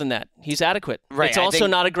be more than that. He's adequate. Right. It's also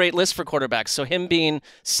not a great list for quarterbacks, so him being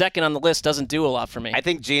second on the list doesn't do a lot for me. I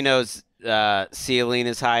think Geno's ceiling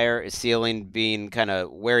is higher, his ceiling being kind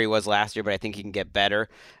of where he was last year, but I think he can get better.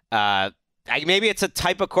 Maybe it's a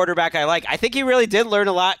type of quarterback I like. I think he really did learn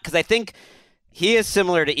a lot, because I think he is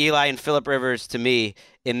similar to Eli and Phillip Rivers to me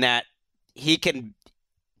in that he can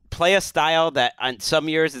play a style that on some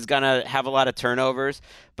years is going to have a lot of turnovers,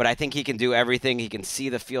 but I think he can do everything. He can see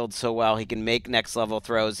the field so well. He can make next-level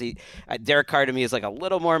throws. Derek Carr to me is like a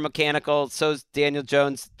little more mechanical. So is Daniel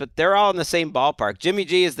Jones, but they're all in the same ballpark. Jimmy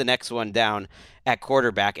G is the next one down at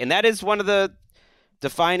quarterback, and that is one of the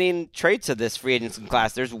defining traits of this free agency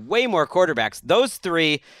class. There's way more quarterbacks. Those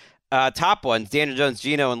 3 top ones, Daniel Jones,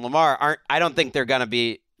 Geno, and Lamar, I don't think they're going to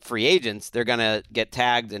be free agents. They're going to get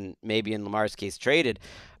tagged and maybe in Lamar's case traded.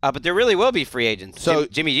 But there really will be free agents. So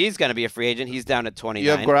Jimmy G is going to be a free agent. He's down at 29. You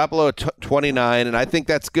have Garoppolo at 29, and I think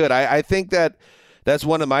that's good. I think that's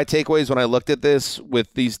one of my takeaways when I looked at this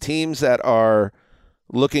with these teams that are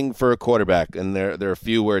looking for a quarterback, and there are a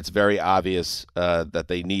few where it's very obvious that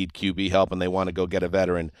they need QB help and they want to go get a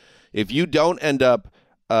veteran. If you don't end up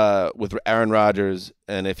with Aaron Rodgers,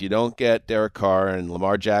 and if you don't get Derek Carr and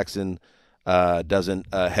Lamar Jackson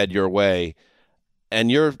doesn't head your way, and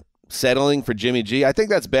you're settling for Jimmy G, I think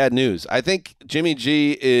that's bad news. I think Jimmy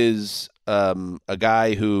G is a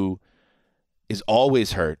guy who is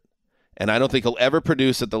always hurt, and I don't think he'll ever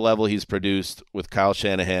produce at the level he's produced with Kyle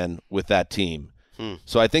Shanahan with that team.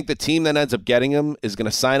 So I think the team that ends up getting him is going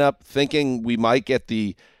to sign up thinking we might get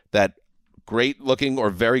that great-looking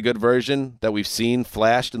or very good version that we've seen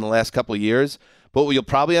flashed in the last couple of years. But what you'll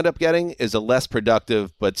probably end up getting is a less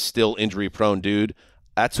productive but still injury-prone dude.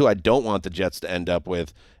 That's who I don't want the Jets to end up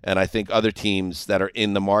with, and I think other teams that are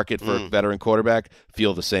in the market for a veteran quarterback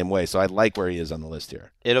feel the same way. So I like where he is on the list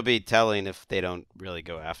here. It'll be telling if they don't really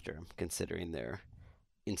go after him, considering their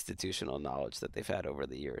institutional knowledge that they've had over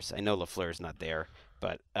the years. I know LaFleur's not there,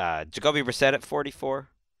 but Jacoby Brissett at 44.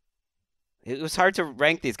 It was hard to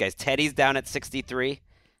rank these guys. Teddy's down at 63.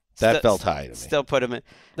 That felt high to me. Still put him in.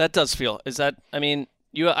 That does feel. Is that? I mean,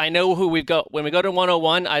 I know who we've got. When we go to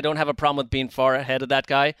 101, I don't have a problem with being far ahead of that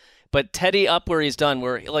guy. But Teddy up where he's done,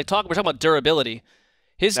 we're talking about durability.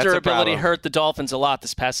 His durability hurt the Dolphins a lot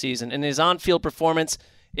this past season, and his on-field performance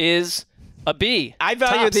is a B. I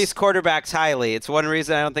value Tops. these quarterbacks highly. It's one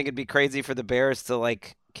reason I don't think it'd be crazy for the Bears to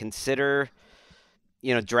consider,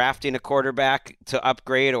 drafting a quarterback to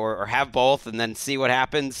upgrade or have both and then see what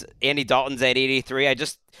happens. Andy Dalton's at 83. I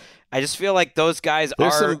just feel like those guys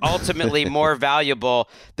are ultimately more valuable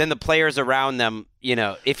than the players around them.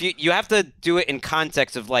 If you have to do it in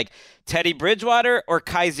context of Teddy Bridgewater or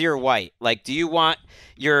Kaiser White. Do you want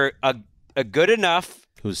a good enough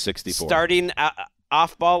who's 64 starting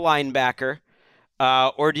off-ball linebacker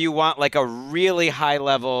Or do you want like a really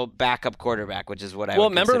high-level backup quarterback, which is what I would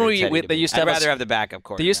remember when they used to have I'd rather have the backup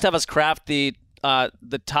quarterback. They used to have us craft the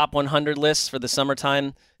top 100 lists for the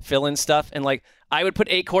summertime fill-in stuff, and like I would put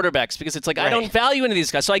 8 quarterbacks because it's like I don't value any of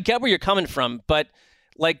these guys. So I get where you're coming from, but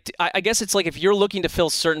like I guess it's like if you're looking to fill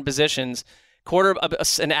certain positions,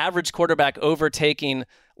 an average quarterback overtaking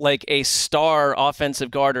like a star offensive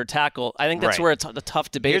guard or tackle, I think that's where it's the tough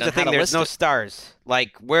debate. Here's the thing: there's no stars.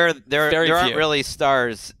 Like where there aren't really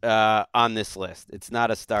stars on this list. It's not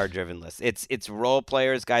a star-driven list. It's role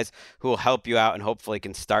players, guys who will help you out and hopefully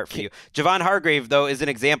can start for you. Javon Hargrave, though, is an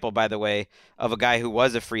example, by the way, of a guy who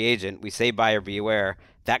was a free agent. We say buyer beware.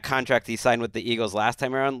 That contract he signed with the Eagles last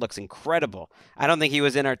time around looks incredible. I don't think he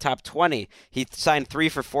was in our top 20. He signed 3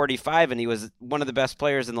 for $45, and he was one of the best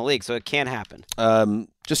players in the league, so it can happen.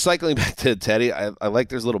 Just cycling back to Teddy, I like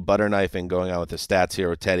there's a little butter knifing going on with the stats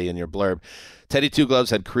here with Teddy in your blurb. Teddy Two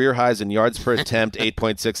Gloves had career highs in yards per attempt,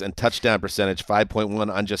 8.6, and touchdown percentage,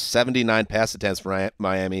 5.1, on just 79 pass attempts for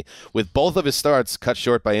Miami, with both of his starts cut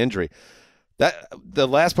short by injury. The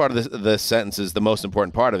last part of the sentence is the most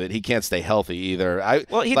important part of it. He can't stay healthy either.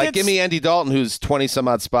 Give me Andy Dalton, who's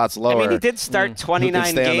 20-some-odd spots lower. I mean, he did start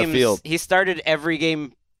 29 games. He started every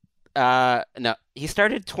game. He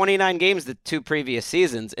started 29 games the 2 previous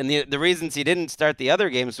seasons, and the reasons he didn't start the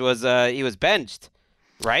other games was he was benched.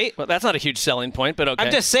 Right? Well, that's not a huge selling point, but okay.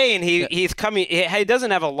 I'm just saying he's coming. He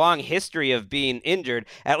doesn't have a long history of being injured.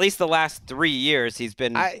 At least the last 3 years, he's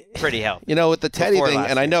been pretty healthy. You know, with the Teddy thing,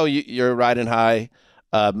 and I know you're riding high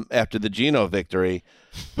after the Geno victory,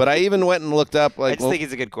 but I even went and looked up. Like, I just think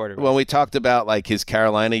he's a good quarterback. When we talked about like his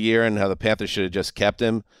Carolina year and how the Panthers should have just kept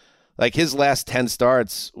him, like his last 10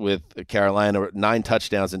 starts with Carolina, 9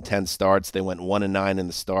 touchdowns in 10 starts. They went 1-9 in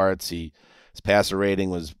the starts. His passer rating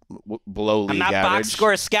was below league average. I'm not box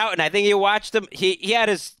score scouting. I think you watched him. He had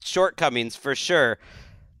his shortcomings for sure,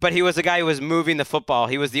 but he was a guy who was moving the football.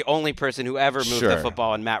 He was the only person who ever moved the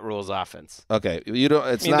football in Matt Rule's offense. Okay, you don't.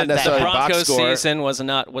 It's not necessarily box score. The Broncos season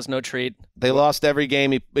was no treat. They lost every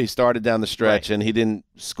game he started down the stretch, and he didn't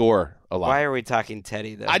score a lot. Why are we talking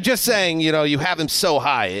Teddy though? I'm just saying, you have him so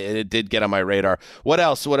high, it did get on my radar. What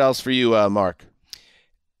else? What else for you, Mark?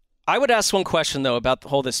 I would ask one question, though, about the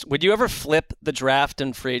whole this. Would you ever flip the draft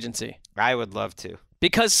and free agency? I would love to.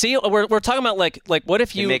 Because, see, we're talking about, like what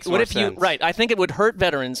if you sense. Right, I think it would hurt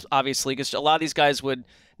veterans, obviously, because a lot of these guys would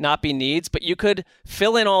not be needs, but you could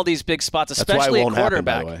fill in all these big spots, especially at quarterback. Happen,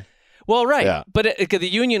 by the way. Well, right, yeah. But the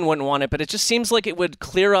union wouldn't want it, but it just seems like it would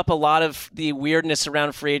clear up a lot of the weirdness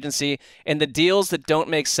around free agency and the deals that don't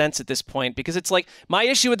make sense at this point, because it's like, my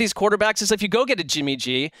issue with these quarterbacks is if you go get a Jimmy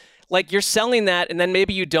G, like you're selling that, and then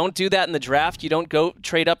maybe you don't do that in the draft. You don't go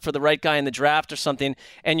trade up for the right guy in the draft or something,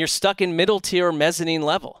 and you're stuck in middle tier or mezzanine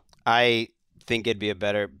level. I think it'd be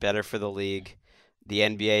better for the league. The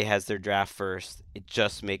NBA has their draft first. It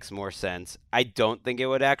just makes more sense. I don't think it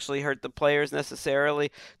would actually hurt the players necessarily,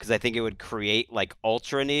 because I think it would create like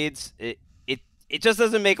ultra needs. It just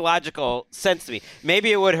doesn't make logical sense to me.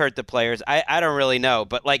 Maybe it would hurt the players. I don't really know,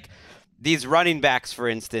 but like. These running backs, for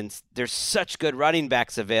instance, there's such good running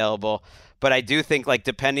backs available, but I do think, like,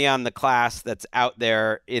 depending on the class that's out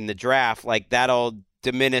there in the draft, like, that'll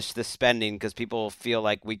diminish the spending because people feel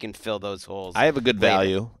like we can fill those holes. I have a good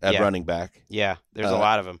value at running back. Yeah, there's a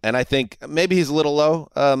lot of them. And I think maybe he's a little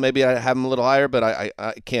low. Maybe I have him a little higher, but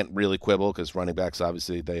I can't really quibble because running backs,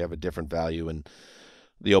 obviously, they have a different value in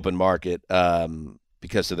the open market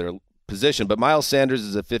because of their position. But Miles Sanders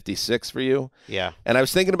is at 56 for you. Yeah. And I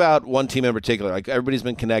was thinking about one team in particular. Like everybody's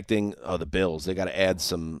been connecting, the Bills. They got to add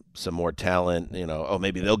some more talent.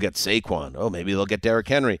 Maybe they'll get Saquon. Maybe they'll get Derrick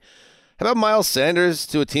Henry. How about Miles Sanders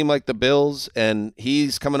to a team like the Bills? And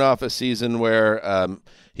he's coming off a season where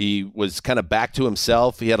he was kind of back to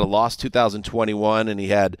himself. He had a lost 2021, and he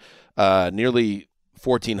had nearly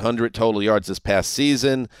 1,400 total yards this past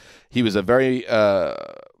season. He was a very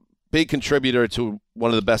big contributor to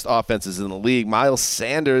one of the best offenses in the league. Miles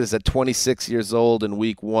Sanders at 26 years old in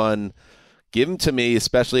week 1. Give him to me,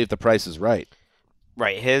 especially if the price is right.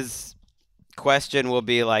 Right. His question will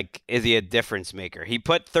be like, is he a difference maker? He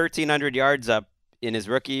put 1,300 yards up in his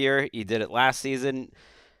rookie year. He did it last season,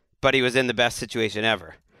 but he was in the best situation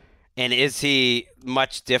ever. And is he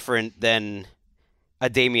much different than a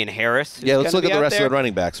Damian Harris? Yeah, let's look at the rest of the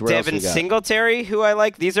running backs. Where Devin Singletary, who I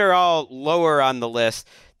like. These are all lower on the list.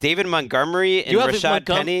 David Montgomery and Rashad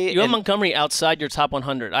Penny. You have Montgomery outside your top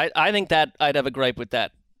 100. I think that I'd have a gripe with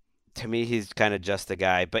that. to me, he's kind of just a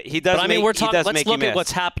guy. But he does. But I mean, let's look at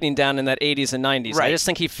what's happening down in that 80s and 90s. Right. I just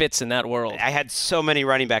think he fits in that world. I had so many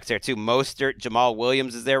running backs there too. Mostert, Jamal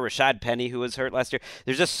Williams is there. Rashad Penny, who was hurt last year.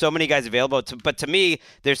 There's just so many guys available. But to me,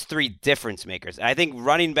 there's 3 difference makers. I think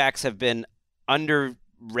running backs have been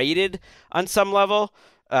underrated on some level.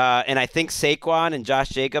 And I think Saquon and Josh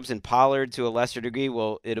Jacobs and Pollard to a lesser degree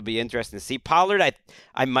it'll be interesting to see. Pollard,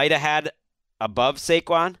 I might have had above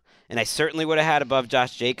Saquon, and I certainly would have had above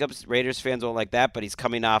Josh Jacobs. Raiders fans won't like that, but he's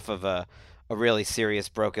coming off of a really serious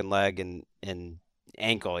broken leg and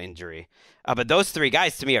ankle injury. But those 3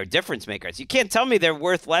 guys to me are difference makers. You can't tell me they're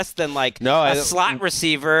worth less than a slot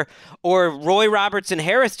receiver or Roy Robertson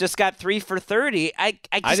Harris just got 3 for 30. I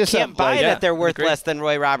just can't buy that they're worth less than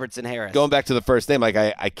Roy Robertson Harris. Going back to the first name,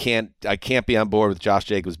 I can't be on board with Josh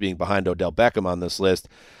Jacobs being behind Odell Beckham on this list.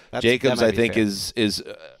 Jacobs, I think, is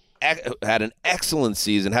had an excellent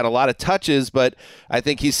season, had a lot of touches, but I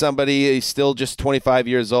think he's still just 25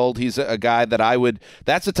 years old. He's a guy that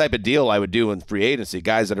that's the type of deal I would do in free agency,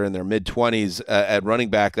 guys that are in their mid-20s at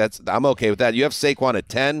running back. I'm okay with that. You have Saquon at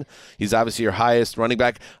 10. He's obviously your highest running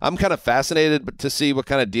back. I'm kind of fascinated to see what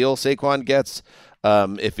kind of deal Saquon gets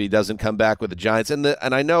if he doesn't come back with the Giants. And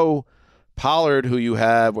I know Pollard, who you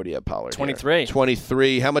have, what do you have Pollard 23. Here?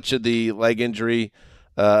 23. How much of the leg injury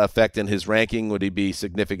effect in his ranking? Would he be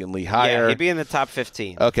significantly higher? Yeah, he'd be in the top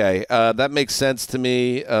 15. Okay, that makes sense to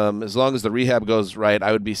me. As long as the rehab goes right,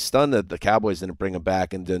 I would be stunned that the Cowboys didn't bring him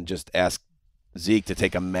back and then just ask Zeke to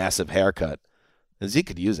take a massive haircut. And Zeke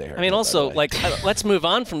could use a haircut. I mean, also, let's move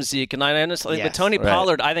on from Zeke. And I honestly, with Tony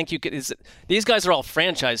Pollard, I think these guys are all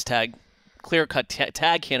franchise tag, clear-cut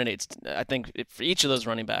tag candidates, I think, for each of those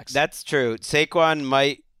running backs. That's true. Saquon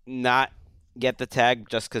might not get the tag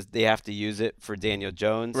just because they have to use it for Daniel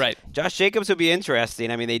Jones. Right. Josh Jacobs would be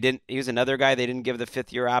interesting. I mean, he was another guy they didn't give the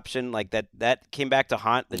 5th-year option. Like that came back to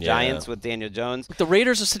haunt the Giants with Daniel Jones. The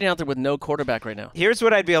Raiders are sitting out there with no quarterback right now. Here's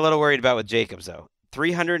what I'd be a little worried about with Jacobs, though.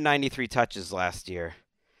 393 touches last year.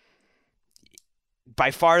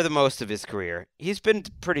 By far the most of his career. He's been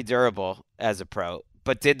pretty durable as a pro,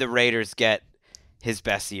 but did the Raiders get his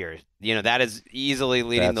best year? That is easily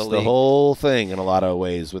leading the league. That's the whole thing in a lot of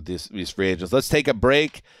ways with these free agents. Let's take a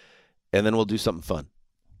break, and then we'll do something fun.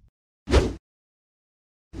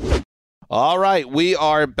 All right, we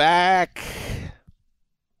are back.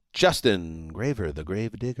 Justin Graver, the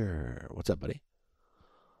Grave Digger. What's up, buddy?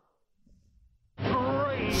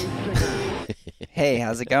 Hey,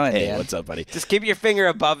 how's it going, Dan? Hey, what's up, buddy? Just keep your finger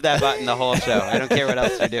above that button the whole show. I don't care what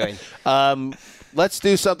else you're doing. Let's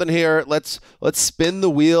do something here. Let's spin the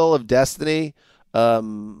wheel of destiny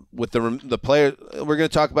with the player. We're going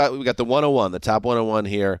to talk about. We got the 101, the top 101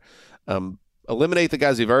 here. Eliminate the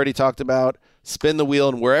guys we've already talked about. Spin the wheel,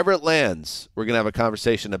 and wherever it lands, we're going to have a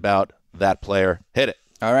conversation about that player. Hit it.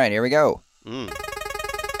 All right, here we go.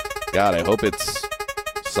 God, I hope it's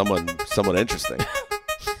someone interesting.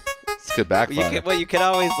 Good backfire. You can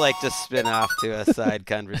always just spin off to a side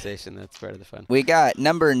conversation. That's part of the fun. We got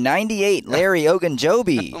number 98, Larry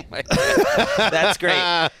Ogunjobi. Oh my God. That's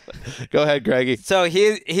great. Go ahead, Greggy. So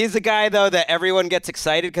he's a guy, though, that everyone gets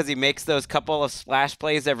excited because he makes those couple of splash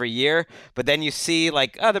plays every year. But then you see,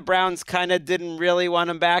 the Browns kind of didn't really want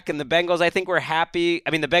him back. And the Bengals, I think, were happy.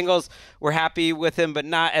 I mean, the Bengals were happy with him, but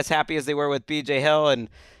not as happy as they were with B.J. Hill. And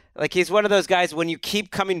he's one of those guys, when you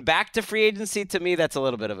keep coming back to free agency, to me, that's a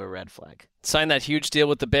little bit of a red flag. Signed that huge deal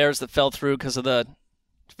with the Bears that fell through because of the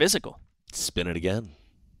physical. Spin it again.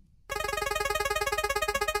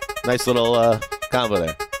 Nice little combo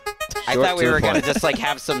there. I thought we were going to just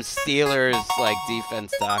have some Steelers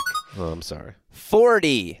defense talk. Oh, I'm sorry.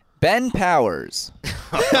 40, Ben Powers.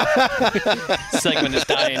 Segment is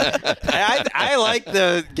dying. I like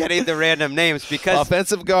getting the random names because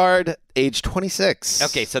offensive guard, age 26.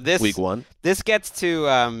 Okay, so this week 1. This gets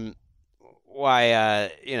to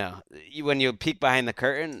why when you peek behind the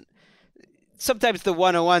curtain, sometimes the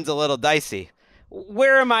 101's a little dicey.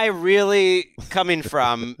 Where am I really coming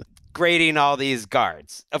from grading all these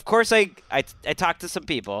guards? Of course, I talk to some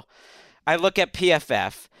people. I look at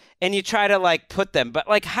PFF, and you try to put them,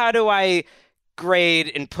 but how do I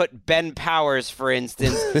grade and put Ben Powers, for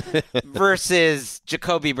instance, versus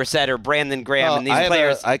Jacoby Brissett or Brandon Graham and these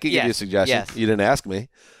players? I could give you a suggestion. Yes. You didn't ask me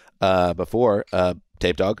before.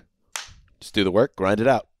 Tape dog. Just do the work. Grind it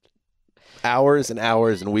out. Hours and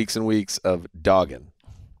hours and weeks of dogging.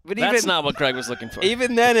 But that's not what Greg was looking for.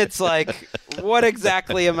 Even then, it's what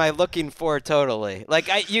exactly am I looking for totally?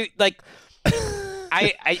 I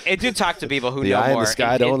do talk to people who know more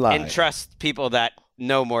and trust people that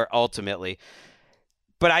know more ultimately.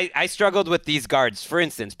 But I struggled with these guards. For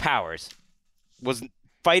instance, Powers was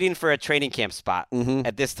fighting for a training camp spot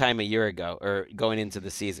at this time a year ago or going into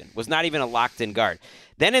the season. Was not even a locked-in guard.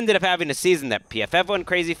 Then ended up having a season that PFF went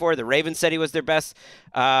crazy for. The Ravens said he was their best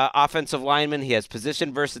offensive lineman. He has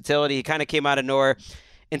position versatility. He kind of came out of nowhere.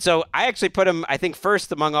 And so I actually put him, I think,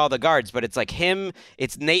 first among all the guards. But it's like him.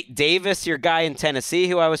 It's Nate Davis, your guy in Tennessee,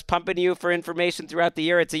 who I was pumping you for information throughout the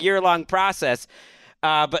year. It's a year-long process.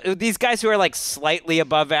 But these guys who are like slightly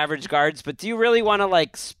above average guards, but do you really want to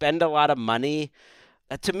like spend a lot of money?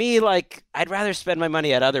 To me, like, I'd rather spend my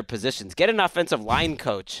money at other positions. Get an offensive line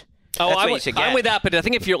coach. I'm with that, but I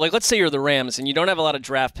think if you're like, let's say you're the Rams and you don't have a lot of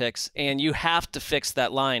draft picks and you have to fix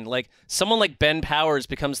that line. Like someone like Ben Powers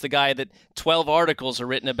becomes the guy that 12 articles are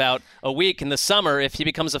written about a week in the summer if he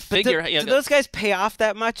becomes a figure. Do those guys pay off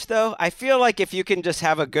that much though? I feel like if you can just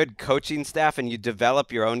have a good coaching staff and you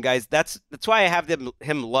develop your own guys, that's why I have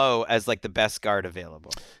him low as like the best guard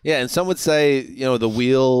available. Yeah, and some would say, the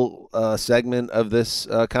wheel segment of this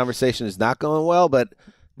conversation is not going well, but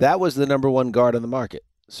that was the number one guard on the market.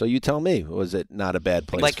 So you tell me, was it not a bad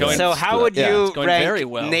place? So how would you rank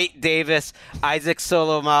Nate Davis, Isaac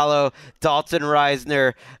Solomalo, Dalton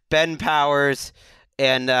Reisner, Ben Powers,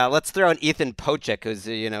 and let's throw in Ethan Pochek, who's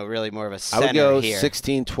really more of a center here. I would go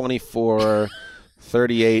 16, 24,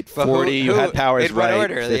 38, 40. You had Powers right.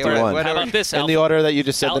 Order? 51. How about this? In the order that you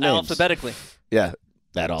just said the names. Alphabetically. Yeah.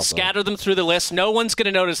 That also. Scatter them through the list. No one's going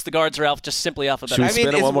to notice the guards are just simply alphabetical. I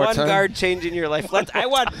mean, is one guard changing your life? I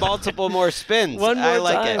want multiple more spins. One more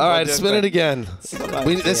like time. It. All right, spin it again.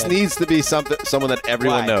 This needs to be someone that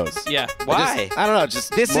everyone knows. Yeah. Why? I don't know.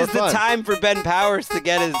 Just this more is fun. the time for Ben Powers to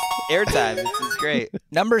get his airtime. This is great.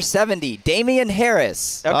 Number 70, Damian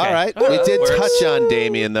Harris. Okay. All right. We did touch on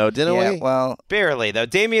Damian, though, didn't we? Well, barely, though.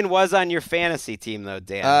 Damian was on your fantasy team, though,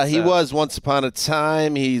 Dan. He was once upon a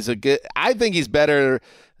time. He's a good – I think he's better –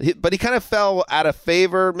 but he kind of fell out of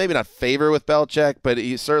favor, maybe not favor with Belichick, but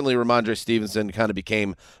he certainly, Ramondre Stevenson kind of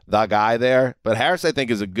became the guy there. But Harris, I think,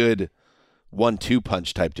 is a good 1-2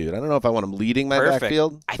 punch type dude. I don't know if I want him leading my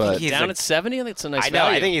backfield. I think he's down at 70. I think it's a nice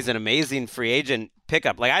value. I think he's an amazing free agent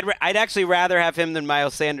pickup. Like I'd actually rather have him than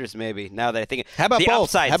Miles Sanders, maybe. Now that I think, how about both?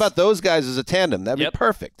 Upsides, how about those guys as a tandem? That'd be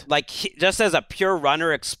perfect. Like just as a pure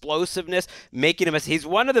runner, explosiveness, making him. He's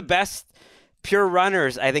one of the best pure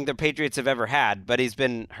runners I think the Patriots have ever had, but he's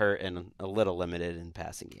been hurt and a little limited in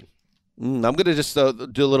passing game. I'm going to just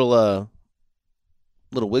do a little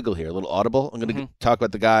wiggle here, a little audible. I'm going to talk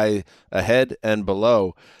about the guy ahead and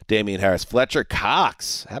below Damian Harris. Fletcher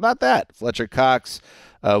Cox. How about that? Fletcher Cox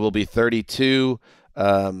will be 32,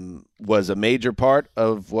 was a major part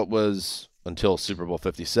of what was, until Super Bowl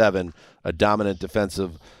 57, a dominant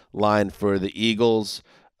defensive line for the Eagles.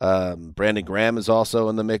 Brandon Graham is also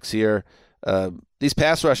in the mix here. These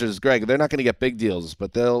pass rushers, Greg, they're not going to get big deals,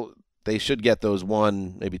 but they should get those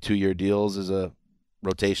 1, maybe 2-year deals as a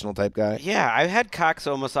rotational type guy. Yeah, I had Cox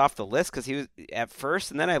almost off the list because he was at first,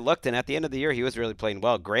 and then I looked, and at the end of the year, he was really playing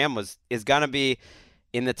well. Graham is going to be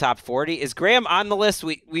in the top 40. Is Graham on the list?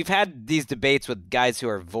 We've had these debates with guys who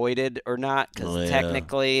are voided or not because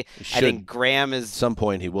technically, I think Graham is. At some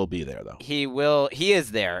point, he will be there, though. He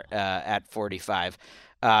is there at 45.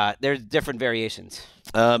 There's different variations.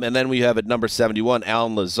 And then we have at number 71,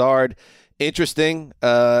 Allen Lazard. Interesting,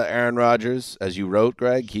 Aaron Rodgers, as you wrote,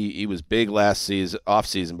 Greg. He was big last season, off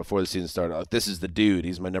season, before the season started. This is the dude.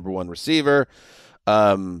 He's my number one receiver.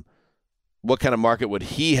 What kind of market would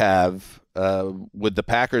he have? Would the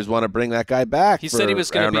Packers want to bring that guy back? He said he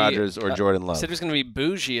was going to be Aaron Rodgers or Jordan Love. He said he was going to be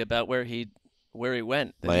bougie about where he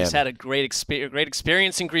went. Miami. He's had a great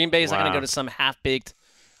experience in Green Bay. He's not going to go to some half-baked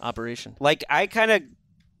operation. Like I kind of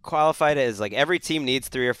qualified it as like every team needs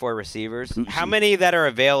 3 or 4 receivers. How many that are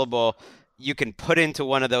available you can put into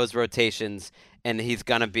one of those rotations and he's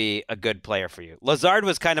going to be a good player for you? Lazard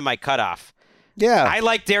was kind of my cutoff. Yeah. I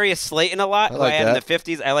like Darius Slayton a lot, who I had in the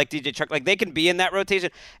 50s. I like DJ Chark. Like, they can be in that rotation.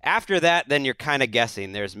 After that, then you're kind of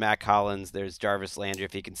guessing. There's Matt Collins. There's Jarvis Landry,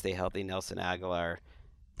 if he can stay healthy. Nelson Aguilar.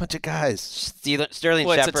 Bunch of guys. Sterling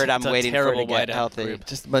Shepard, I'm waiting for to get healthy. Group.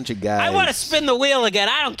 Just a bunch of guys. I want to spin the wheel again.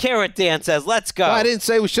 I don't care what Dan says. Let's go. Well, I didn't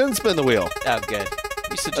say we shouldn't spin the wheel. Oh, good.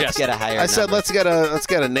 You suggest. Let's get a higher I said number. let's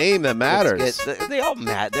get a name that matters. They all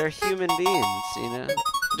matter. They're human beings, you know.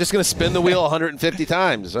 Just going to spin the wheel 150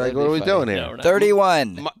 times. Like, what are we doing here? No,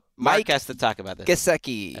 31. Mike has to talk about this.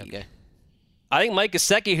 Gesicki. Okay. I think Mike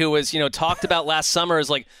Gesicki, who was, talked about last summer, is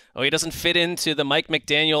like, he doesn't fit into the Mike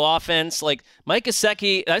McDaniel offense. Like, Mike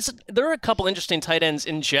Gesicki, there are a couple interesting tight ends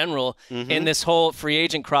in general in this whole free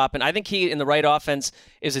agent crop, and I think he, in the right offense,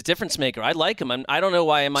 is a difference maker. I like him. I don't know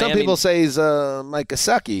why in Miami. Some people say he's Mike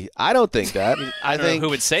Gesicki. I don't think that. I don't know who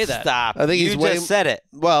would say that. Stop. I think you just said it.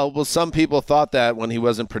 Well, some people thought that when he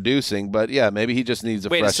wasn't producing, but yeah, maybe he just needs a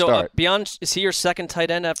fresh start. Is he your second tight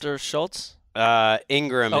end after Schultz?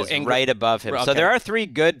 Ingram is right above him. Okay. So there are 3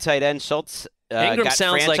 good tight ends. Schultz Ingram got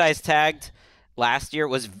sounds franchise tagged last year,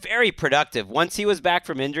 was very productive. Once he was back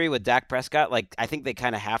from injury with Dak Prescott, I think they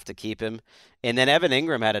kind of have to keep him. And then Evan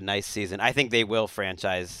Ingram had a nice season. I think they will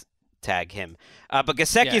franchise tag him. But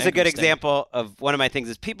Gesicki is a good example of one of my things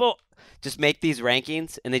is people just make these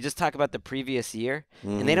rankings and they just talk about the previous year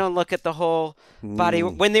and they don't look at the whole body.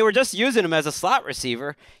 When they were just using him as a slot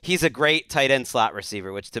receiver, he's a great tight end slot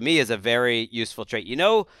receiver, which to me is a very useful trait. You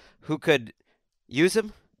know who could use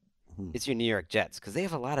him? It's your New York Jets, because they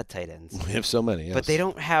have a lot of tight ends. We have so many, yes. But they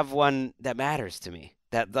don't have one that matters to me,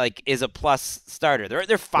 that is a plus starter.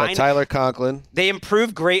 They're fine. Tyler Conklin. They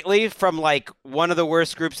improved greatly from one of the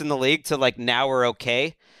worst groups in the league to now we're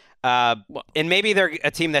okay. And maybe they're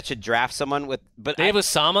a team that should draft someone with. But Dave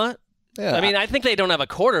Osama. Yeah. I mean, I think they don't have a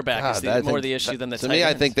quarterback. Is more the issue than the tight ends. To me,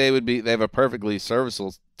 I think they have a perfectly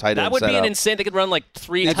serviceable tight end. That would be an insane. They could run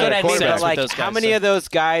 3 tight ends. But how many of those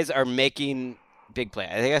guys are making big play?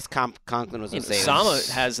 I guess Conklin was insane.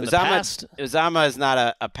 Osama has in the past. Osama is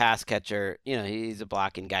not a pass catcher. He's a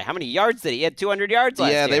blocking guy. How many yards did he? He had 200 yards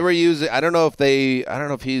last year. Yeah, they were using. I don't know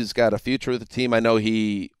if he's got a future with the team. I know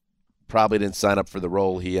he probably didn't sign up for the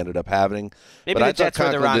role he ended up having. Maybe but the I Jets thought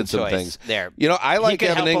were the Conklin wrong did some choice things. There. I like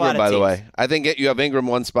Evan Ingram, by the way. I think you have Ingram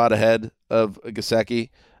one spot ahead of Gesicki,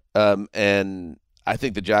 and I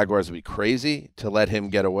think the Jaguars would be crazy to let him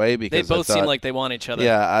get away because they both seem like they want each other.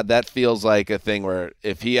 Yeah, that feels like a thing where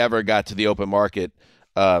if he ever got to the open market,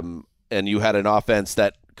 and you had an offense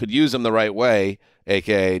that could use him the right way,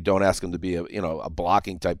 aka don't ask him to be a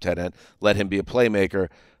blocking type tight end, let him be a playmaker.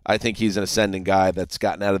 I think he's an ascending guy that's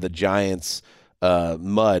gotten out of the Giants'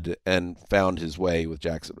 mud and found his way with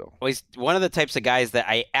Jacksonville. Well, he's one of the types of guys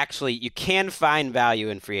that you can find value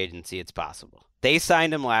in free agency. It's possible. They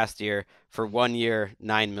signed him last year for 1 year,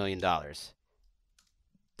 $9 million. I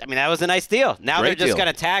mean, that was a nice deal. Now they're just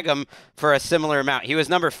going to tag him for a similar amount. He was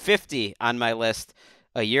number 50 on my list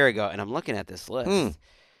a year ago, and I'm looking at this list.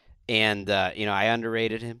 And, I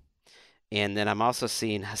underrated him. And then I'm also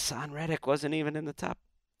seeing Hassan Reddick wasn't even in the top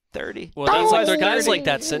 30. Well, there are guys like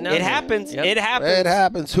that sitting out. It happens. Yep. It happens. It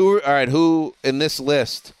happens. Who in this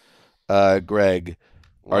list, Greg,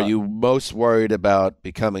 are you most worried about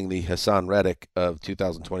becoming the Hassan Reddick of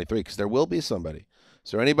 2023? Because there will be somebody.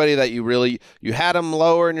 Is there anybody that you had him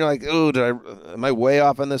lower and you're like, ooh, am I way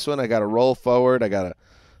off on this one? I got to roll forward. I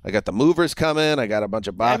got the movers coming. I got a bunch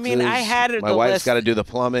of boxes. I mean, I had my wife's got to do the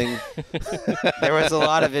plumbing. There was a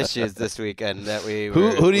lot of issues this weekend that we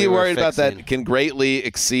were, Who do you worry fixing. about that can greatly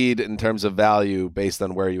exceed in terms of value based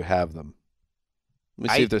on where you have them? Let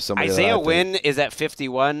me see if there's somebody. Isaiah Wynn is at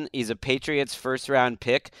 51. He's a Patriots first-round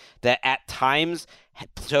pick that at times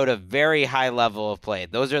showed a very high level of play.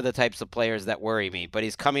 Those are the types of players that worry me. But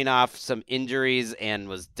he's coming off some injuries and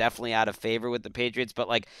was definitely out of favor with the Patriots.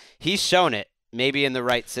 But he's shown it. Maybe in the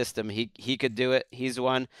right system, he could do it. He's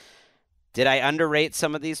one. Did I underrate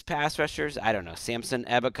some of these pass rushers? I don't know. Samson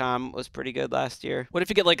Ebukam was pretty good last year. What if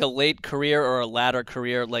you get a late career or a latter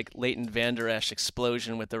career like Leighton Vander Esch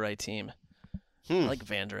explosion with the right team? I like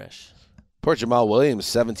Vander Esch. Poor Jamal Williams,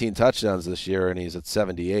 17 touchdowns this year, and he's at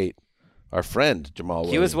 78. Our friend Jamal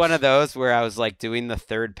Williams. He was one of those where I was doing the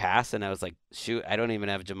third pass, and I was like, shoot, I don't even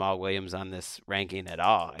have Jamal Williams on this ranking at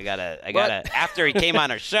all. I gotta. After he came on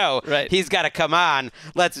our show, right. He's got to come on.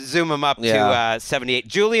 Let's zoom him up to 78.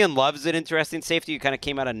 Julian Love's an interesting safety who kind of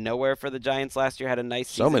came out of nowhere for the Giants last year. Had a nice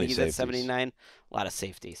season. So many He's safeties. at 79. A lot of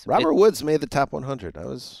safeties. Robert Woods made the top 100. I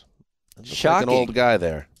was shocking. Like an old guy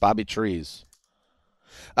there. Bobby Trees.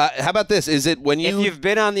 How about this? Is it when if you've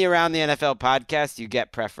been on the Around the NFL podcast, you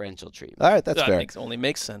get preferential treatment. All right, that's fair. Only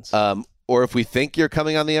makes sense. Or if we think you're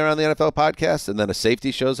coming on the Around the NFL podcast and then a safety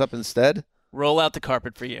shows up instead, roll out the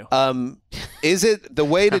carpet for you. Is it the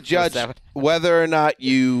way to judge whether or not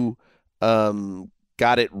you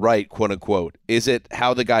got it right, quote unquote? Is it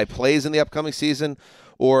how the guy plays in the upcoming season,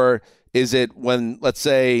 or is it when, let's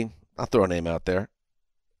say, I'll throw a name out there,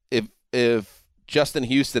 if Justin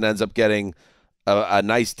Houston ends up getting a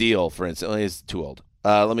nice deal, for instance. He's too old.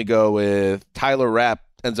 Let me go with Tyler Rapp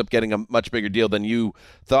ends up getting a much bigger deal than you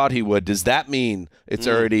thought he would, does that mean it's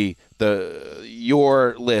already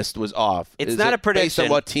your list was off? It's not a prediction. Based on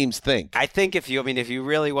what teams think. I think if you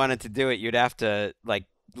really wanted to do it, you'd have to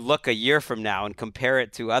look a year from now and compare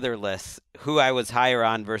it to other lists, who I was higher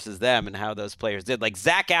on versus them and how those players did. Like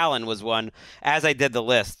Zach Allen was one, as I did the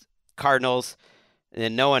list, Cardinals,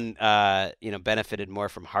 and no one benefited more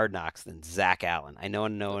from Hard Knocks than Zach Allen. I know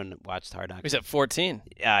no one watched Hard Knocks. He's at 14.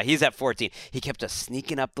 He's at 14. He kept us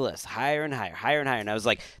sneaking up the list, higher and higher, higher and higher. And I was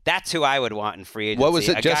like, that's who I would want in free agency. What was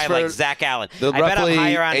it? A just guy for like Zach Allen. The I bet I'm roughly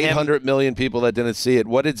higher on 800 million people that didn't see it.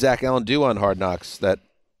 What did Zach Allen do on Hard Knocks that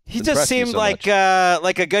He just seemed like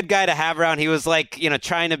a good guy to have around. He was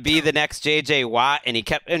trying to be the next J.J. Watt, and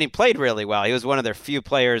he played really well. He was one of their few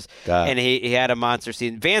players, and he had a monster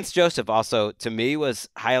season. Vance Joseph also, to me, was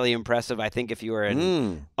highly impressive. I think if you were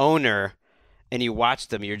an owner and you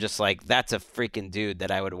watched him, you're just like, that's a freaking dude that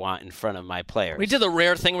I would want in front of my players. We did the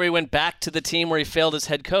rare thing where he went back to the team where he failed as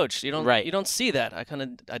head coach. You don't see that.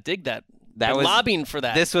 I dig that. That was lobbying for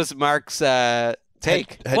that. This was Mark's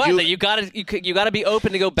take. You got to be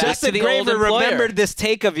open to go back to the old employer. Remembered this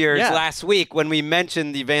take of yours last week when we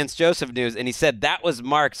mentioned the Vance Joseph news, and he said that was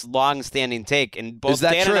Mark's long-standing take, and both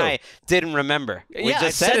Dan and I didn't remember. We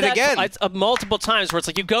just said it again. Multiple times where it's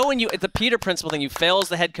like you go and the Peter principle thing. You fail as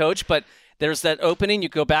the head coach, but there's that opening. You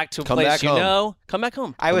go back to a place come back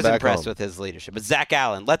home. I was impressed with his leadership. But Zach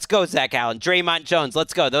Allen, let's go, Zach Allen. Draymond Jones,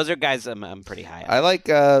 let's go. Those are guys I'm pretty high on. I like,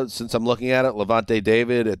 since I'm looking at it, Levante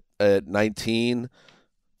David at 19,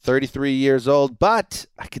 33 years old. But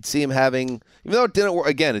I could see him having, even though it didn't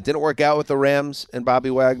work out with the Rams and Bobby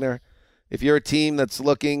Wagner. If you're a team that's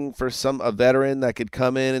looking for a veteran that could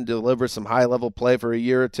come in and deliver some high-level play for a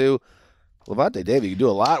year or two, Levante David, you could do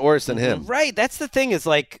a lot worse than him. Right. That's the thing is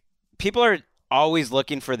people are always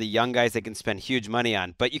looking for the young guys they can spend huge money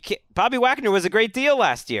on. But Bobby Wagner was a great deal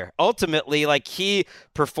last year. Ultimately, he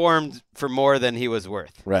performed for more than he was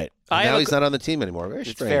worth. Right. Now he's not on the team anymore. Very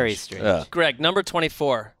strange. It's very strange. Greg, number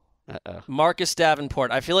 24. Marcus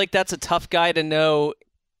Davenport. I feel like that's a tough guy to know,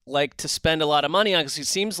 to spend a lot of money on, because he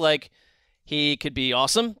seems like he could be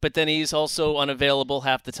awesome, but then he's also unavailable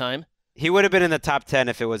half the time. He would have been in the top 10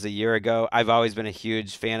 if it was a year ago. I've always been a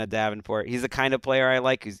huge fan of Davenport. He's the kind of player I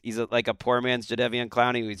like. He's like a poor man's Jadeveon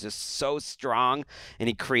Clowney. He's just so strong, and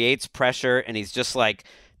he creates pressure, and he's just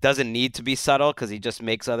doesn't need to be subtle because he just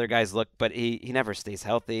makes other guys look, but he never stays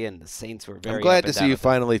healthy, and the Saints were very I'm glad to see you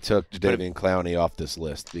finally took Jadeveon Clowney off this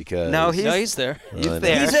list, because he's there.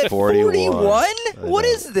 He's at 41? What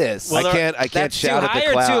is this? Well, I can't shout at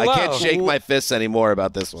the clown. I can't shake my fists anymore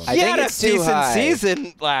about this one. He had a decent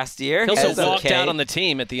season last year. He also walked out on the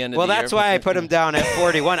team at the end of the year. Well, that's why I put him down at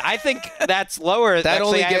 41. I think that's lower.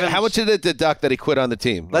 How much did it deduct that he quit on the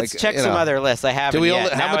team? Let's check some other lists. I haven't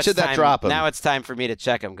yet. How much did that drop him? Now it's time for me to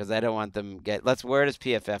check him, because I don't want them where does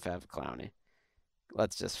PFF have Clowney?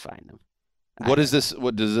 Let's just find him. What does this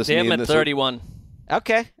mean? They have him at 31.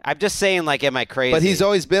 Okay. I'm just saying, am I crazy? But he's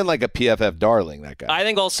always been a PFF darling, that guy. I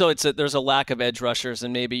think also there's a lack of edge rushers,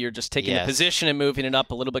 and maybe you're just taking the position and moving it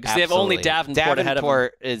up a little bit, because they have only Davenport ahead of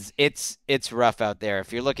him. It's rough out there.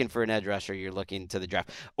 If you're looking for an edge rusher, you're looking to the draft.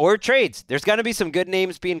 Or trades. There's going to be some good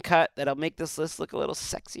names being cut that'll make this list look a little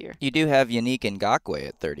sexier. You do have Yannick Ngakoue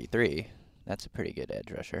at 33. That's a pretty good edge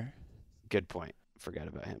rusher. Good point. Forgot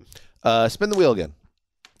about him. Spin the wheel again.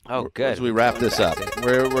 Oh, good. As we wrap this up.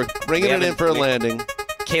 We're bringing it in for a landing.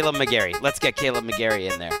 Caleb McGarry. Let's get Caleb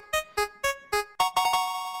McGarry in there.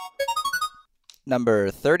 Number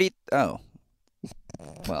 30. Oh.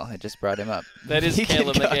 Well, I just brought him up. That is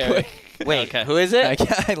Caleb McGarry. Wait, who is it?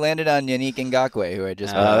 I landed on Yannick Ngakoue, who I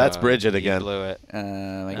just that's Bridget again. You blew it.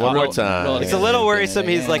 One more time. It's a little worrisome.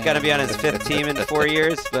 He's going to be on his 5th team in 4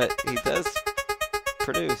 years, but he does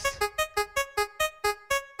produce.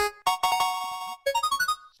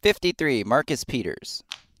 53, Marcus Peters.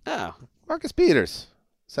 Oh. Marcus Peters.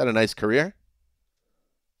 He's had a nice career.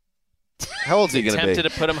 How old's he going to be? Tempted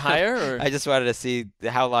to put him higher? Or? I just wanted to see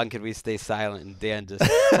how long could we stay silent and Dan just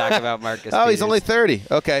talk about Marcus Peters. He's only 30.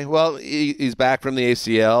 Okay. Well, he's back from the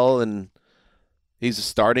ACL, and he's a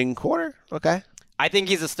starting corner. Okay. I think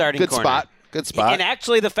he's a starting corner. Good spot. And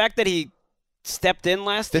actually, the fact that he stepped in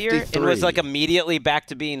last year and was immediately back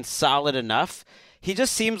to being solid enough, he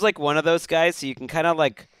just seems like one of those guys so you can kind of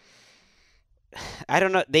I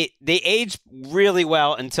don't know. They age really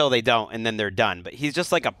well until they don't, and then they're done. But he's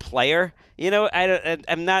just like a player.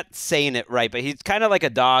 I'm not saying it right, but he's kind of like a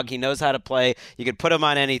dog. He knows how to play. You could put him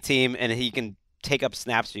on any team, and he can take up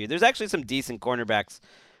snaps for you. There's actually some decent cornerbacks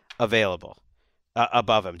available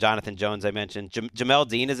above him. Jonathan Jones, I mentioned. Jamel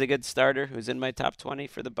Dean is a good starter who's in my top 20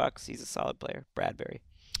 for the Bucs. He's a solid player. Bradbury.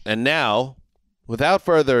 And now without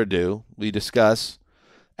further ado, we discuss,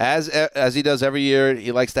 as he does every year,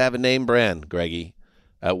 he likes to have a name brand, Greggy,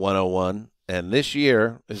 at 101, and this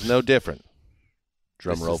year is no different.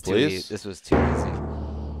 Drum roll, please. This was too easy.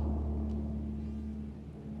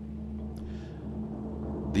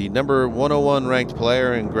 The number 101 ranked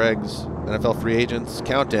player in Greg's NFL free agents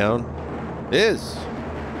countdown is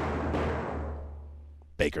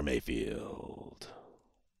Baker Mayfield.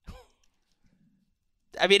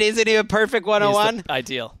 I mean, isn't he a perfect 101?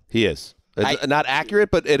 Ideal. He is. It's not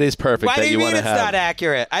accurate, but it is perfect. Why do you mean it's not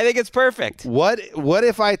accurate? I think it's perfect. What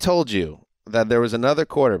if I told you that there was another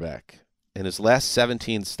quarterback in his last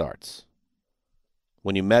 17 starts,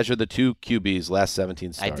 when you measure the two QBs' last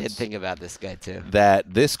 17 starts? I did think about this guy, too.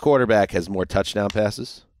 That this quarterback has more touchdown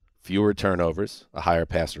passes, fewer turnovers, a higher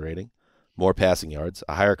passer rating, more passing yards,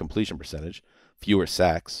 a higher completion percentage, fewer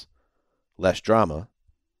sacks, less drama.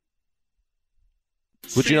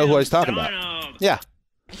 Would you know who I was talking about? Yeah.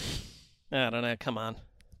 I don't know. Come on.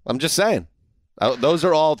 I'm just saying. Those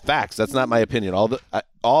are all facts. That's not my opinion.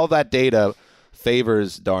 All that data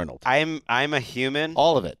favors Darnold. I'm a human.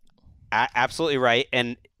 All of it. Absolutely right.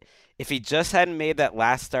 And if he just hadn't made that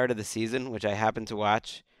last start of the season, which I happened to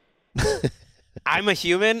watch, I'm a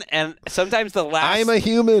human, and sometimes the last... I'm a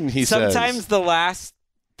human, he says. Sometimes the last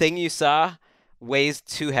thing you saw weighs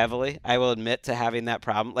too heavily, I will admit, to having that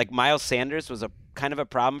problem. Like Miles Sanders was a kind of a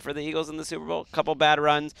problem for the Eagles in the Super Bowl. A couple bad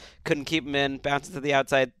runs, couldn't keep him in, bouncing to the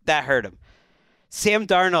outside. That hurt him. Sam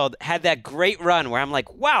Darnold had that great run where I'm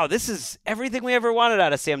like, wow, this is everything we ever wanted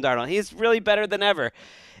out of Sam Darnold. He's really better than ever.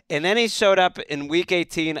 And then he showed up in Week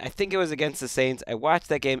 18. I think it was against the Saints. I watched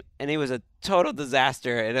that game, and he was a total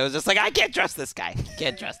disaster. And it was just like, I can't trust this guy.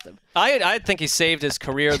 Can't trust him. I think he saved his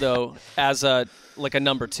career, though, as a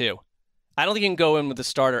number 2. I don't think you can go in with the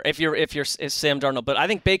starter if you're Sam Darnold, but I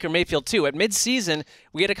think Baker Mayfield too. At midseason,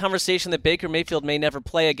 we had a conversation that Baker Mayfield may never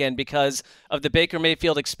play again because of the Baker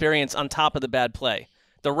Mayfield experience on top of the bad play.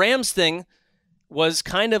 The Rams thing was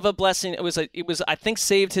kind of a blessing. It was I think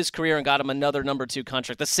saved his career and got him another number 2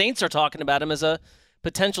 contract. The Saints are talking about him as a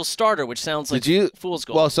potential starter, which sounds like fool's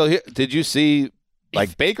gold. Well, so did you see?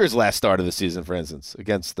 Like Baker's last start of the season, for instance,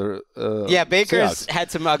 against the Baker's Seahawks. had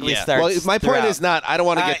some ugly starts. Well, my point is not. I don't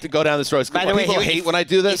want to go down this road. By the way, people hate when I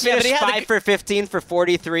do this. He finished 5 for 15 for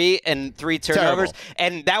 43 and 3 turnovers,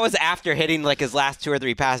 and that was after hitting like his last 2 or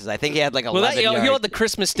 3 passes. I think he had like 11 yards. He had the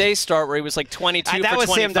Christmas Day start where he was like 22 for 25. That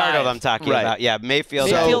was Sam Darnold I'm talking about. Yeah, Mayfield.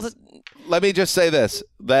 So, let me just say this: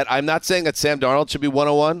 that I'm not saying that Sam Darnold should be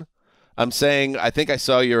 101. I'm saying I think I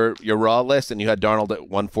saw your raw list, and you had Darnold at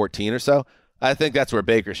 114 or so. I think that's where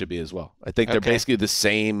Baker should be as well. I think they're basically the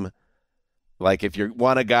same. Like if you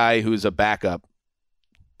want a guy who's a backup,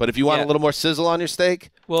 but if you want a little more sizzle on your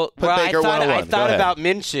steak, put Baker 101. I thought about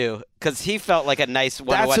Minshew because he felt like a nice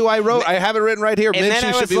 101. That's who I wrote. I have it written right here.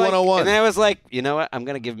 Minshew should be 101. And then I was like, you know what? I'm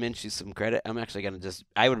going to give Minshew some credit. I'm actually going to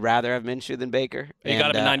I would rather have Minshew than Baker. You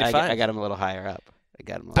got him at 95. I got him a little higher up.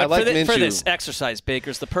 But for this exercise,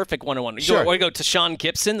 Baker's the perfect 101. Sure. Or you go to Sean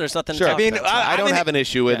Gibson. There's nothing sure. to talk about. I don't have an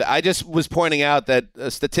issue with it. I just was pointing out that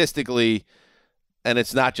statistically, and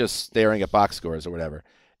it's not just staring at box scores or whatever.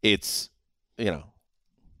 It's, Baker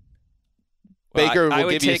will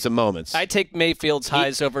give you some moments. I take Mayfield's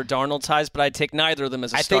highs over Darnold's highs, but I take neither of them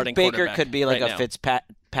as a starting quarterback. I think Baker could be like a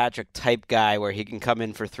Fitzpatrick type guy where he can come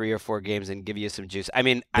in for 3 or 4 games and give you some juice. I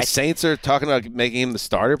mean, the Saints are talking about making him the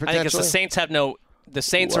starter potentially. I think the Saints have no. The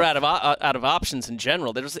Saints are out of options in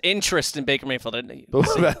general. There's interest in Baker Mayfield. I think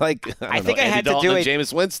I had to do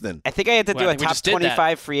Jameis Winston. I think I had to do a top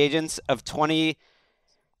 25 free agents of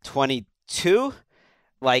 2022,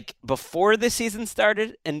 like before the season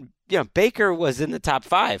started, and Baker was in the top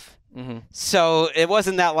 5. Mm-hmm. So it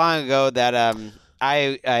wasn't that long ago that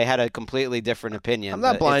I had a completely different opinion. I'm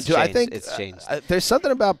not blind to it. I think it's changed. There's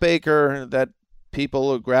something about Baker that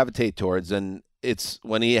people gravitate towards, and it's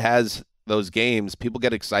when he has those games, people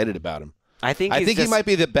get excited about him. I think he might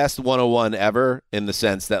be the best 101 ever in the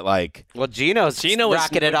sense that Geno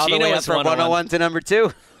rocketed all the way up from 101 to number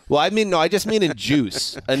 2. Well, I mean, no, I just mean in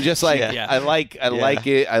juice, and just like I like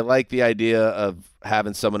it. I like the idea of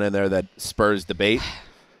having someone in there that spurs debate.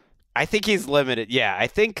 I think he's limited. Yeah, I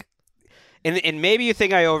think, and maybe you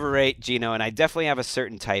think I overrate Geno, and I definitely have a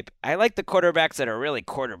certain type. I like the quarterbacks that are really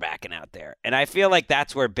quarterbacking out there, and I feel like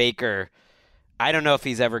that's where Baker. I don't know if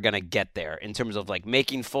he's ever going to get there in terms of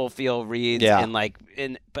making full field reads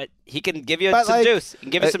but he can give you some juice. He can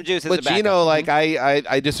give you some juice. But Geno,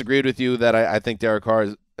 I disagreed with you that I think Derek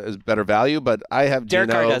Carr is better value, but I have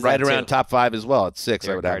Geno right around top 5 as well at 6.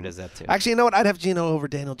 Derek Carr does that too. Actually, you know what? I'd have Geno over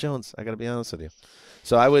Daniel Jones. I got to be honest with you.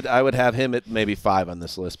 So I would have him at maybe 5 on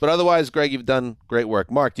this list. But otherwise, Greg, you've done great work.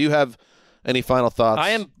 Mark, do you have Any final thoughts? I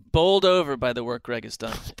am bowled over by the work Greg has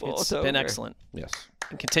done. It's been over. excellent. Yes.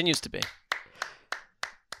 And continues to be.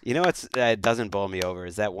 You know what doesn't bowl me over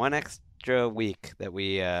is that one extra week that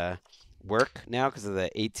we work now because of the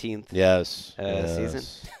 18th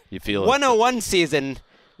season. You feel 101 season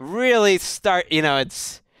really it's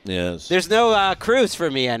there's no cruise for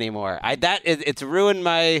me anymore. It's ruined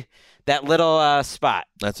that little spot.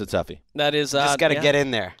 That's a toughie. That is just got to get in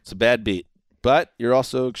there. It's a bad beat, but you're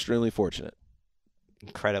also extremely fortunate.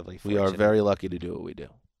 Incredibly fortunate. We are very lucky to do what we do.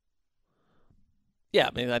 Yeah,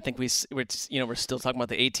 I mean, I think we're still talking about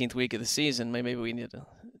the 18th week of the season. Maybe we need to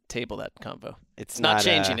table that convo. It's not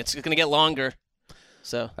changing. It's going to get longer.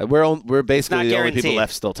 So we're basically the only people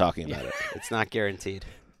left still talking about it. It's not guaranteed.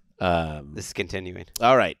 This is continuing.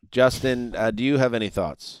 All right, Justin, do you have any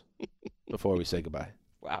thoughts before we say goodbye?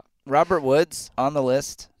 Wow. Robert Woods on the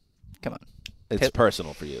list. Come on. It's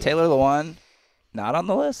personal for you. Taylor Lewan not on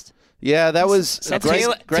the list? Yeah, that was Greg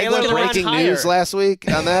went breaking news last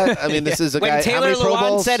week on that. I mean, this is a guy. When Taylor Pro Lewan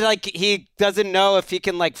Bowls? said he doesn't know if he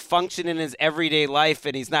can function in his everyday life,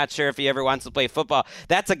 and he's not sure if he ever wants to play football.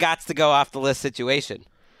 That's a gots to go off the list situation.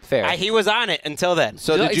 Fair. He was on it until then.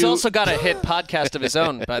 So he's also got a hit podcast of his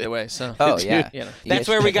own, by the way. So that's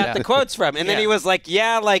where we got the quotes from. And then he was like,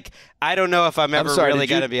 I don't know if I'm ever really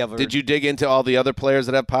going to be able to. Did you dig into all the other players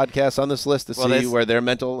that have podcasts on this list to see where their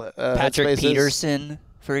mental Patrick headspace Peterson,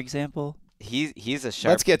 for example? He's a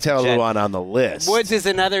sharp. Let's get Taylor Lewan on the list. Woods is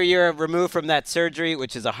another year removed from that surgery,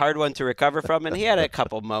 which is a hard one to recover from, and he had a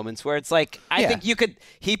couple moments where it's I think you could.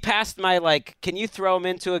 He passed my can you throw him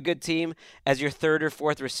into a good team as your third or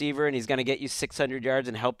fourth receiver, and he's going to get you 600 yards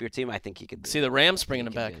and help your team? I think he could. See the Rams bringing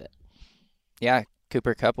him back. Yeah,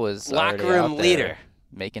 Cooper Kupp was locker room leader,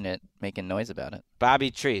 making noise about it. Bobby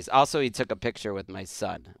Trees. Also, he took a picture with my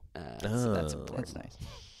son. So that's important. That's nice.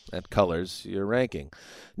 That colors your ranking.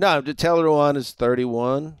 No, Taylor Lewan is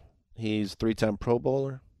 31. He's 3-time Pro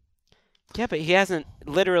Bowler. Yeah, but he hasn't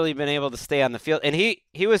literally been able to stay on the field. And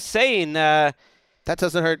he was saying that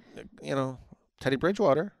doesn't hurt, Teddy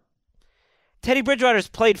Bridgewater. Teddy Bridgewater's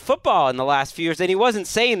played football in the last few years, and he wasn't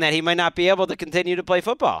saying that he might not be able to continue to play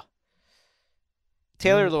football.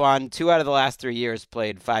 Taylor Lewan, 2 out of the last 3 years,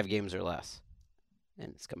 played 5 games or less.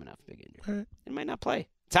 And it's coming off a big injury. Right. He might not play.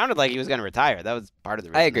 Sounded like he was going to retire. That was part of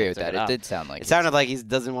the reason. I agree with that. It did sound like it sounded like he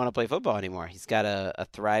doesn't want to play football anymore. He's got a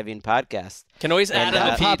thriving podcast. Can always add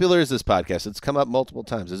how popular is this podcast? It's come up multiple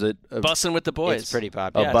times. Is it Bussin' with the Boys? It's pretty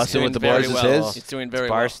popular. Oh, Bussin' with the Boys is his. He's doing very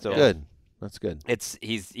well. Barstool. Good. That's good.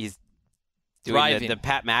 He's doing the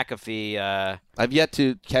Pat McAfee. I've yet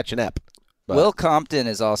to catch an ep. But Will Compton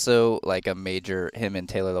is also a major. Him and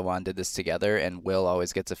Taylor Lewan did this together, and Will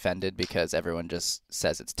always gets offended because everyone just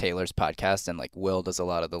says it's Taylor's podcast, and Will does a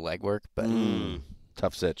lot of the legwork. But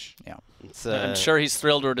tough sitch. Yeah, I'm sure he's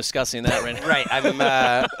thrilled we're discussing that right right.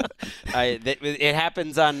 now. It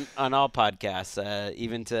happens on all podcasts,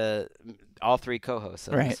 even to all 3 co-hosts.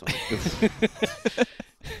 On this one.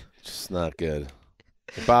 Just not good.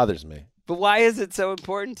 It bothers me. But why is it so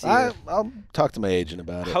important to you? I'll talk to my agent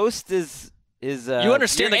about it. Host is you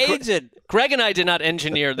understand your that agent. Greg and I did not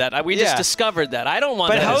engineer that. We just discovered that. I don't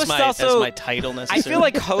want but that host as my title necessarily. I feel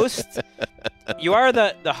like host, you are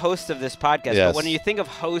the host of this podcast, yes. but when you think of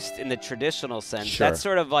host in the traditional sense, sure. that's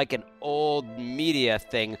sort of like an old media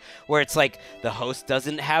thing where it's the host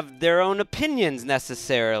doesn't have their own opinions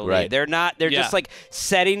necessarily. Right. They're just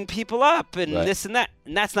setting people up and this and that.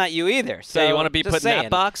 And that's not you either. So you want to be put in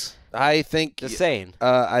that box? I think just saying.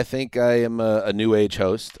 I think I am a new age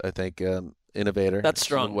host. I think innovator. That's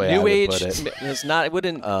strong. New age is not. It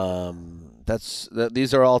wouldn't.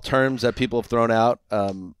 These are all terms that people have thrown out.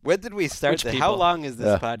 When did we start? How long is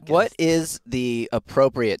this podcast? What is the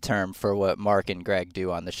appropriate term for what Mark and Greg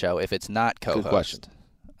do on the show? If it's not co-host, good question.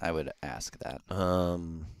 I would ask that.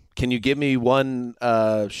 Can you give me one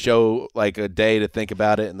show a day to think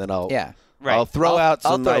about it, and then I'll I'll throw out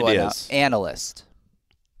some ideas. Analyst.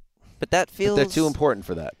 But that feels they're too important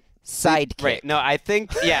for that. Sidekick. Right. No, I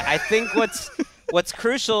think what's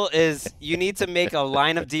crucial is you need to make a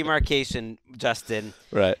line of demarcation, Justin.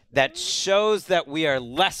 Right. That shows that we are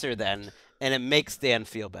lesser than, and it makes Dan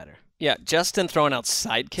feel better. Yeah, Justin throwing out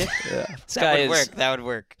sidekick. Yeah. That would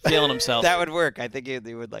work. Feeling himself. That would work. I think he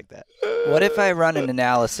would like that. What if I run an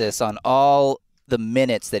analysis on all the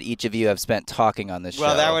minutes that each of you have spent talking on this show?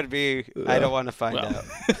 Well, that would be. I don't want to find out.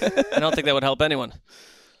 I don't think that would help anyone.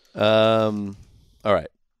 All right.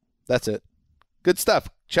 That's it. Good stuff.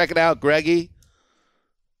 Check it out, Greggy.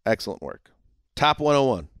 Excellent work. Top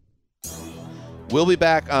 101. We'll be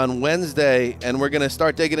back on Wednesday, and we're going to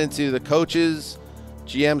start digging into the coaches,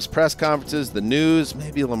 GM's press conferences, the news.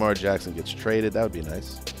 Maybe Lamar Jackson gets traded. That would be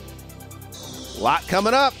nice. Lot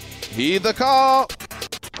coming up. Heed the call.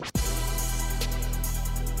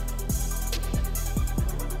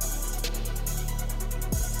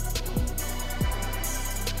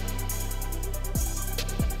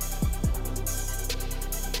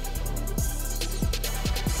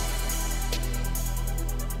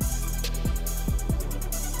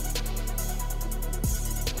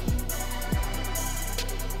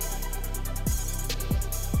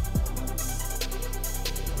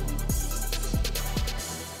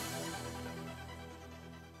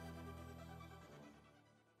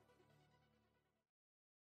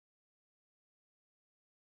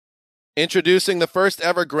 Introducing the first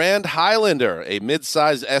ever Grand Highlander, a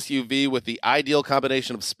mid-size SUV with the ideal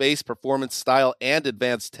combination of space, performance, style, and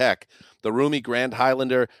advanced tech. The roomy Grand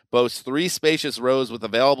Highlander boasts 3 spacious rows with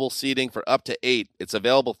available seating for up to 8. Its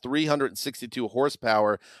available 362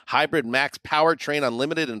 horsepower hybrid max powertrain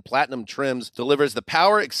unlimited and platinum trims delivers the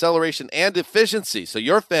power, acceleration, and efficiency so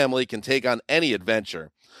your family can take on any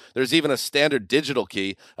adventure. There's even a standard digital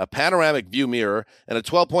key, a panoramic view mirror, and a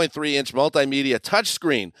 12.3-inch multimedia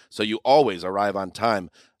touchscreen, so you always arrive on time.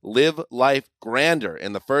 Live life grander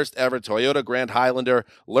in the first ever Toyota Grand Highlander.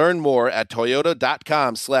 Learn more at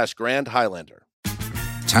toyota.com/Grand Highlander.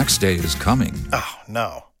 Tax day is coming. Oh,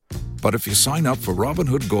 no. But if you sign up for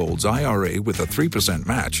Robinhood Gold's IRA with a 3%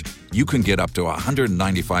 match, you can get up to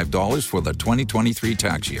 $195 for the 2023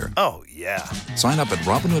 tax year. Oh, yeah. Sign up at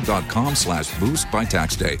Robinhood.com/boost by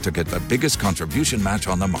tax day to get the biggest contribution match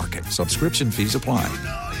on the market. Subscription fees apply.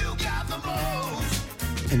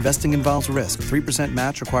 Investing involves risk. 3%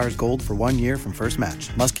 match requires gold for 1 year from first match.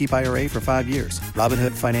 Must keep IRA for 5 years.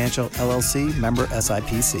 Robinhood Financial, LLC, member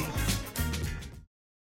SIPC.